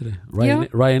 men jag säger till det.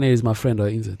 Ryan is my friend, har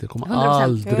jag insett. Jag kommer 100%.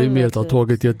 Aldrig mer ta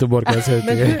tåget till Göteborg, kan jag säga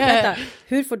till er.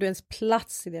 Hur får du ens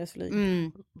plats i deras flyg?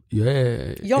 Jag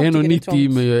är 1,90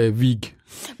 men jag är vig.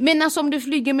 Men alltså om du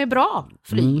flyger med bra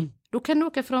flyg, då kan du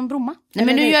åka från Bromma. Nej,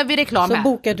 men nu gör vi reklam så här. Så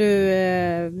bokar du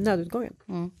nödutgången.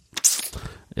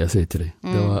 Jag säger till dig,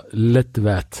 det var lätt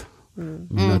värt.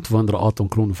 Mina 218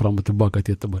 kronor fram och tillbaka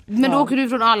till Göteborg. Men då åker du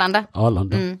från Arlanda? Och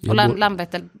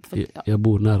Landvetter? Jag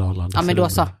bor nära Arlanda. Ja, men då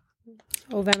så.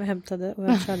 Och vem hämtade och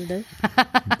vem körde dig?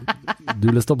 Du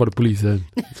ville stoppa polisen.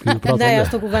 Nej, jag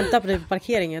stod och väntade på dig på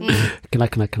parkeringen.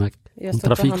 Knack. En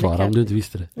trafikfara om du inte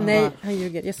visste det. Nej, han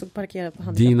ljuger. Jag stod parkerad på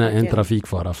handikapp. Dina är en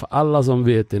trafikfara för alla som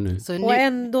vet det nu. Och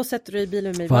ändå sätter du i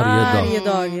bilen med mig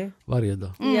varje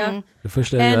dag. Ja. Det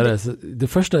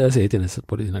första jag säger till dig är sätt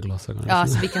på dina glasögon. Ja,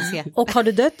 så vi kan se. Och har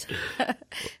du dött?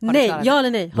 Nej, ja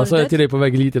eller nej? Vad sa jag till dig på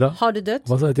vägen hit idag? Har du dött?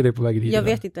 Vad sa jag till dig på vägen hit jag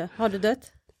vet inte. Har du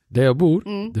dött? Där jag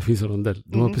bor, det finns en rondell.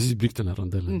 De har precis byggt den här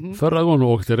rondellen. Förra gången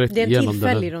åkte rätt igenom den. Det är en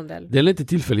tillfällig rondell. Den är inte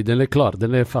tillfällig, den är klar,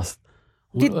 den är fast.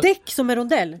 Det är däck som är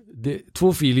rondell? Det är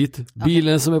tvåfiligt.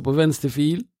 Bilen som är på vänster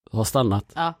fil har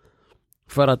stannat. Ja.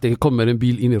 För att det kommer en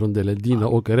bil in i rondellen. Dina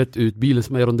åker rätt ut, bilen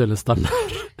som är i rondellen stannar.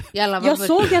 Jag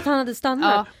såg att han hade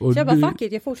stannat. Så jag bara, fuck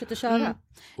it, jag fortsätter köra.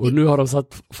 Och nu har de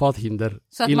satt farthinder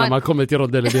innan man kommer till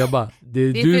rondellen. Jag bara, det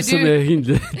är du som är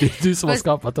hinder. Det är du som har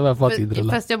skapat de här farthindren.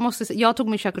 Fast jag tog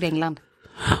min körkort i England.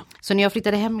 Så när jag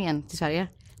flyttade hem igen till Sverige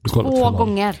 2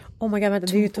 gånger. Oh my god, vänta,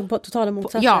 det är ju totala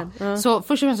motsatsen. Ja, så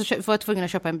först och främst var jag tvungen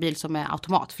att köpa en bil som är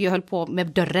automat. För jag höll på med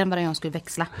dörren varje gång jag skulle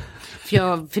växla.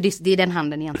 För det är den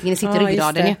handen egentligen, det sitter i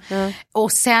ryggraden.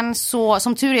 Och sen så,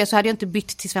 som tur är så hade jag inte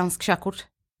bytt till svensk körkort.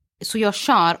 Så jag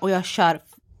kör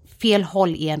fel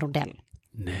håll i en rondell.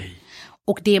 Nej.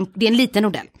 Och det är en liten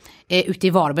rondell ute i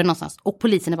Varberg någonstans. Och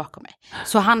polisen är bakom mig.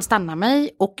 Så han stannar mig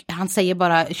och han säger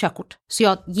bara körkort. Så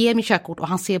jag ger mig körkort och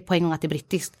han ser på en gång att det är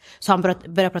brittiskt. Så han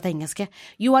börjar prata engelska.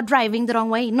 You are driving the wrong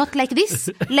way. Not like this,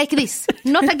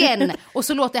 not again. Och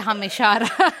så låter han mig köra.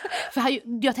 För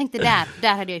jag tänkte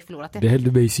där hade jag ju förlorat det. Det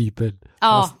hällde mig i Cypern.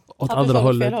 Ja. Åt andra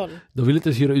hållet. De ville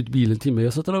inte köra ut bilen till mig.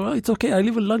 Jag sa till dem, it's okay, I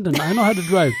live in London, I know how to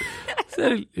drive. Så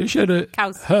jag körde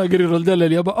höger i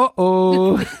rondellen. Jag bara,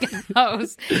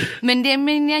 Men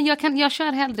jag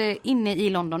kör hellre inne i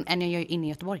London än jag gör inne i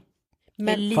Göteborg.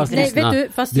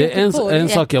 Fast det är en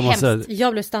sak jag måste säga.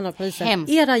 Jag blev stannad på polisen.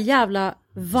 Era jävla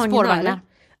vagnar.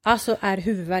 Alltså är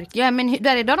huvudvärk. Ja, men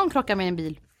där är de krockar med en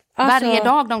bil. Alltså, varje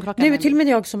dag de krockar med en bil. Till och med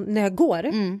när jag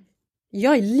går.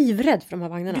 Jag är livrädd för de här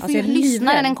vagnarna. Du får ju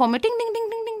lyssna när den kommer. Ding, ding, ding,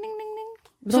 ding, ding, ding, ding.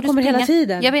 De kommer hela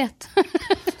tiden. Jag vet.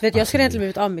 Jag skulle egentligen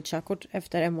blivit av mitt körkort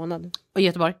efter 1 månad. Och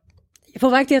Göteborg? På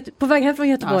väg hem från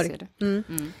Göteborg.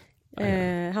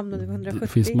 Hamnade på 170. Det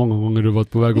finns många gånger du varit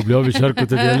på väg att bli av i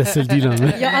körkortet. Jag läser dina.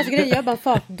 Ja, alltså grejen, jag bara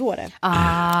fartdåre.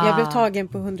 Jag blev tagen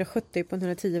på 170 på en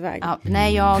 110-väg.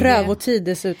 Prövotid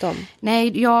dessutom.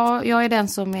 Nej, jag är den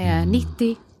som är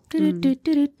 90.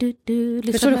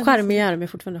 Förstår du charmig jag är om jag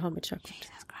fortfarande har mitt körkort?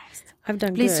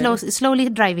 Please slowly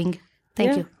driving. Thank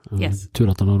you. Yes. Tur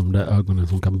att han har de där ögonen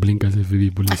som kan blinka sig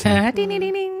förbi polisen.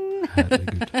 Herregud.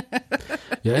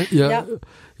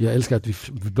 Jag älskar att vi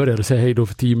började säga hej då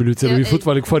för 10 minuter sedan och vi är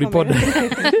fortfarande kvar i podden.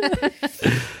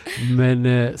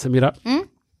 Men Samira,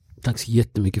 tack så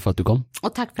jättemycket för att du kom.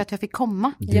 Och tack för att jag fick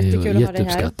komma. Jättekul att ha dig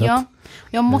här. Ja,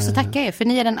 jag måste tacka er för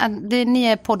ni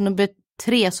är podd nummer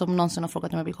 3 som någonsin har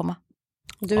frågat om jag vill komma.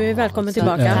 Du är välkommen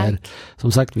tillbaka.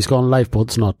 Som sagt, vi ska ha en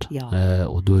livepodd snart.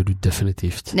 Och då är du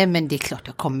definitivt. Nej, men det är klart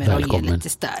jag kommer och ge lite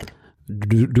stöd.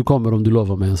 Du kommer om du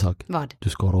lovar mig en sak. Vad? Du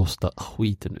ska rosta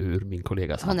skiten ur min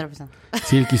kollegas hand. 100%.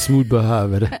 Silky Smooth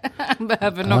behöver det.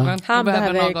 Behöver någon. Han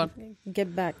behöver någon. Get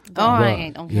back.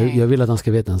 Jag vill att han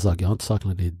ska veta en sak. Jag har inte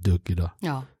saknat det dugg idag.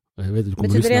 Ja. Jag vet,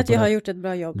 betyder det att jag har gjort ett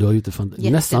bra jobb? Du har gjort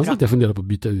det nästan så att jag funderar på att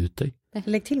byta ut dig.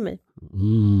 Lägg till mig.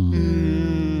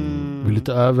 Vill du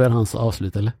ta över hans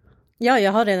avslut eller? Ja,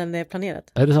 jag har redan det planerat.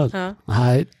 Är det sant? Ja.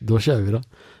 Nej, då kör vi då.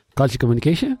 Culture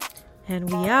Communication. And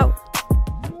we out.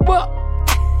 Bye.